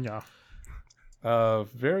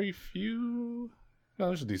 Very few. No,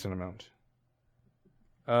 there's a decent amount.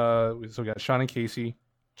 So we got Sean and Casey,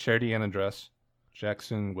 Charity Ann and Dress,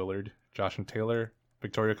 Jackson Willard, Josh and Taylor,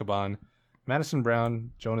 Victoria Caban, Madison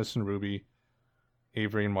Brown, Jonas and Ruby,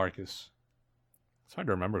 Avery and Marcus. It's hard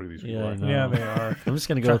to remember who these people Yeah, I are. know. Yeah, they are. I'm just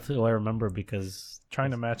gonna go with who I remember because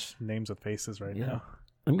Trying to match names with faces right now.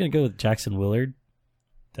 I'm gonna go with Jackson Willard,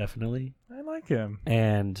 definitely, I like him.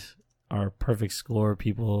 and our perfect score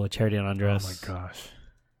people, Charity and Andres. Oh my gosh.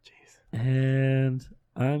 Jeez. And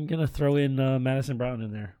I'm gonna throw in Madison Brown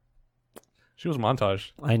in there. She was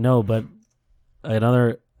montaged. I know, but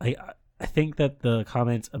I think that the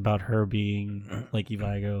comments about her being like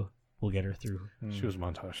Evigo will get her through. She was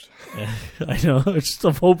montaged. I know.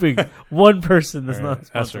 I'm hoping one person that's All not right,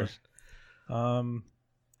 Esther. sponsored.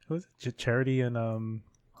 Who is it? Charity and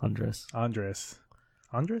Andres. Andres.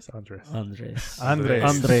 Andres. Andres.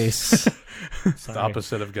 Andres. It's the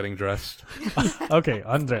opposite of getting dressed. Okay,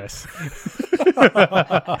 Andres.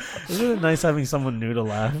 Isn't it nice having someone new to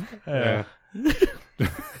laugh? Yeah.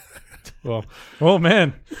 Well, Oh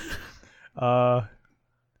man. Oh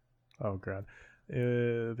god.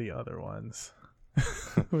 The other ones.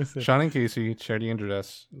 Who is it? Sean and Casey, Charity and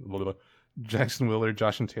Dress, Jackson Willard,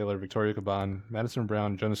 Josh and Taylor, Victoria Caban, Madison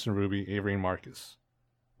Brown, Jonas and Ruby, Avery and Marcus.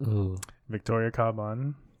 Ooh. Victoria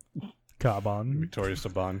Caban. Victoria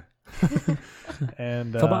Saban.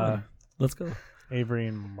 And Come on. Let's go. Avery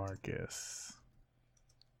and Marcus.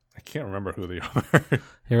 I can't remember who they are.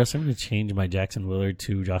 Hey, Russ, I'm going to change my Jackson Willard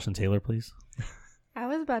to Josh and Taylor, please. I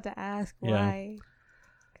was about to ask Yeah. why.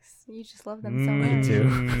 'Cause you just love them so Me much.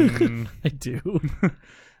 too. I do.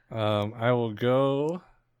 I will go.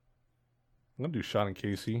 I'm going to do Sean and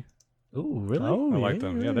Casey. Ooh, really? Oh, I like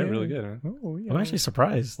them. Yeah, they're really good, man. Oh, yeah. I'm actually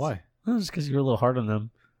surprised. Why? Oh, just because you're a little hard on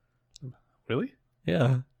them. Really? Yeah.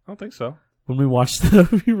 I don't think so. When we watched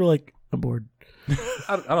them, you were like, I'm bored.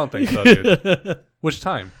 I don't think so, dude. Which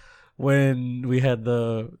time? When we had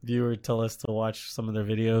the viewer tell us to watch some of their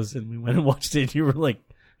videos and we went and watched it, you were like,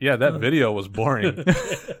 Yeah, that video was boring,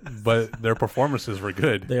 but their performances were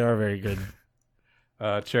good. they are very good.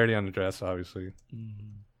 Charity on the Dress, obviously.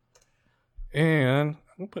 Mm-hmm. And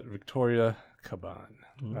I'm going to put Victoria Caban.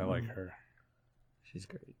 I like her. She's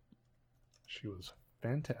great. She was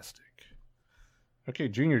fantastic. Okay,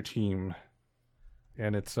 junior team.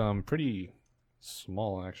 And it's pretty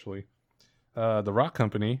small, actually. The Rock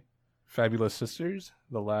Company, Fabulous Sisters,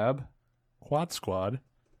 The Lab, Quad Squad,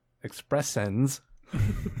 Expressens,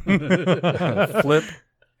 Flip,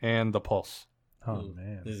 and The Pulse. Oh Ooh,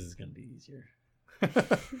 man. This is going to be easier. Go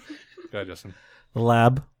ahead, Justin. The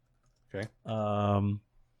Lab. Okay.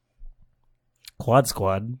 Quad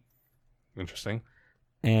Squad. Interesting.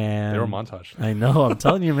 And They were montage. I know. I'm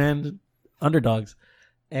telling you, man. Underdogs.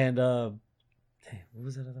 And dang, what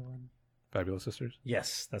was that other one? Fabulous Sisters.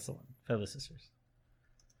 Yes, that's the one. Fabulous Sisters.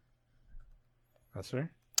 That's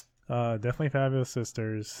her. Definitely Fabulous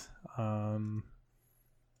Sisters. The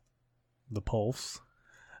Pulse.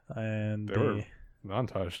 And They were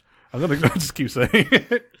montage. I'm going to just keep saying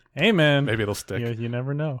it. Hey man. Maybe it'll stick. You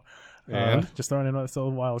never know. And? Just throwing in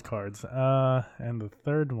some wild cards. And the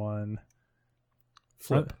third one.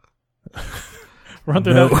 Flip. Run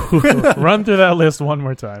through that. Run through that list one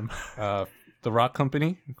more time. The Rock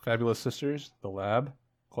Company, Fabulous Sisters, The Lab,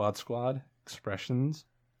 Quad Squad, Expressions,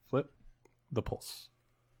 Flip, The Pulse.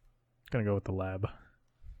 Gonna go with the Lab.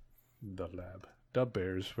 The Lab. The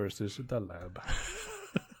Bears versus The Lab.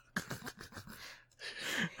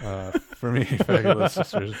 For me, Fabulous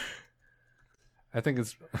Sisters. I think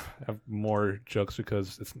it's I have more jokes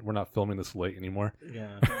because we're not filming this late anymore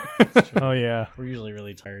Yeah. Oh yeah, We're usually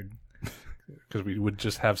really tired. because we would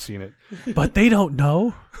just have seen it. but they don't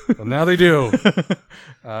know. Well, now they do.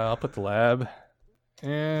 I'll put the lab,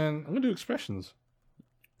 and I'm gonna do expressions.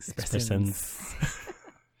 Expressions.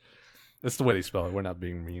 That's the way they spell it. We're not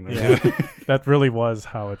being mean. Yeah, that really was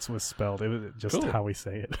how it was spelled. It was just Cool. how we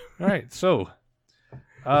say it. All right. So,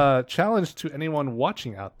 challenge to anyone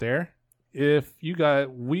watching out there. If you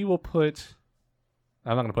got, we will put.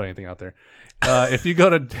 I'm not going to put anything out there. If you go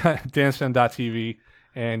to dancefan.tv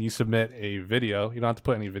and you submit a video, you don't have to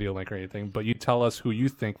put any video link or anything, but you tell us who you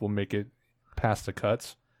think will make it past the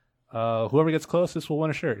cuts. Whoever gets closest will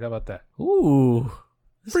win a shirt. How about that? Ooh.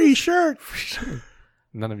 Free shirt.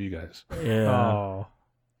 None of you guys. Yeah. Oh.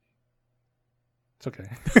 It's okay.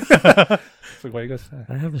 It's like, why you guys say?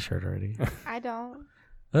 I have the shirt already. I don't.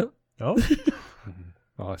 Oh.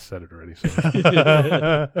 Oh, I said it already. So.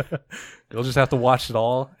 You'll just have to watch it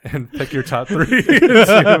all and pick your top 3. and see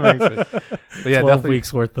who makes it. But yeah, 12 definitely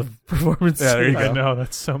weeks worth of performance. Yeah, there you go. I know,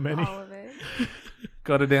 that's so many. All of it.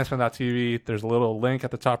 go to dancefan.tv. There's a little link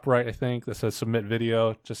at the top right, I think, that says submit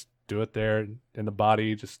video. Just do it there in the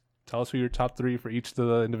body. Just tell us who your top 3 for each of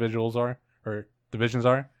the individuals are or divisions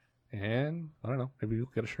are. And I don't know, maybe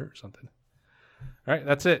you'll get a shirt or something. All right,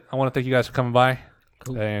 that's it. I want to thank you guys for coming by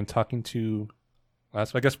and talking to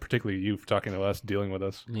us. I guess particularly you for talking to us, dealing with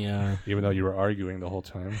us. Yeah. Even though you were arguing the whole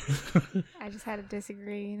time. I just had to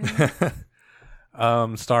disagree.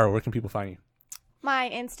 Star, where can people find you? My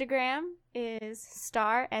Instagram is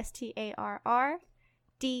star STARR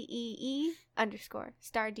DEE _,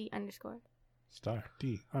 star D _. Star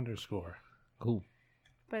D _. Cool.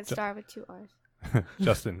 But it's star with 2 R's.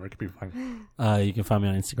 Justin, where can people find you? You can find me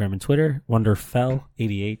on Instagram and Twitter.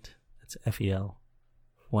 Wonderfell88. That's FEL.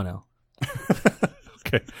 1L.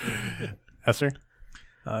 Okay. Esther?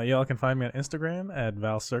 Y'all can find me on Instagram at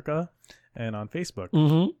ValCirca and on Facebook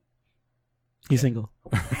Mm-hmm. He's single.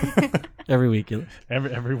 Every week.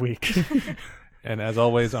 every week. And as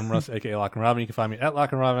always, I'm Russ, aka Lock and Robin. You can find me at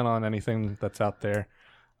Lock and Robin on anything that's out there.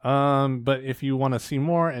 But if you want to see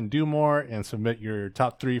more and do more and submit your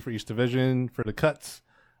top 3 for each division for the cuts,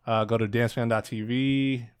 go to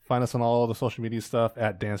dancefan.tv. Find us on all the social media stuff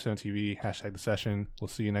at dancefan.tv, #the session. We'll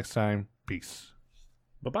see you next time. Peace.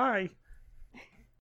 Bye-bye.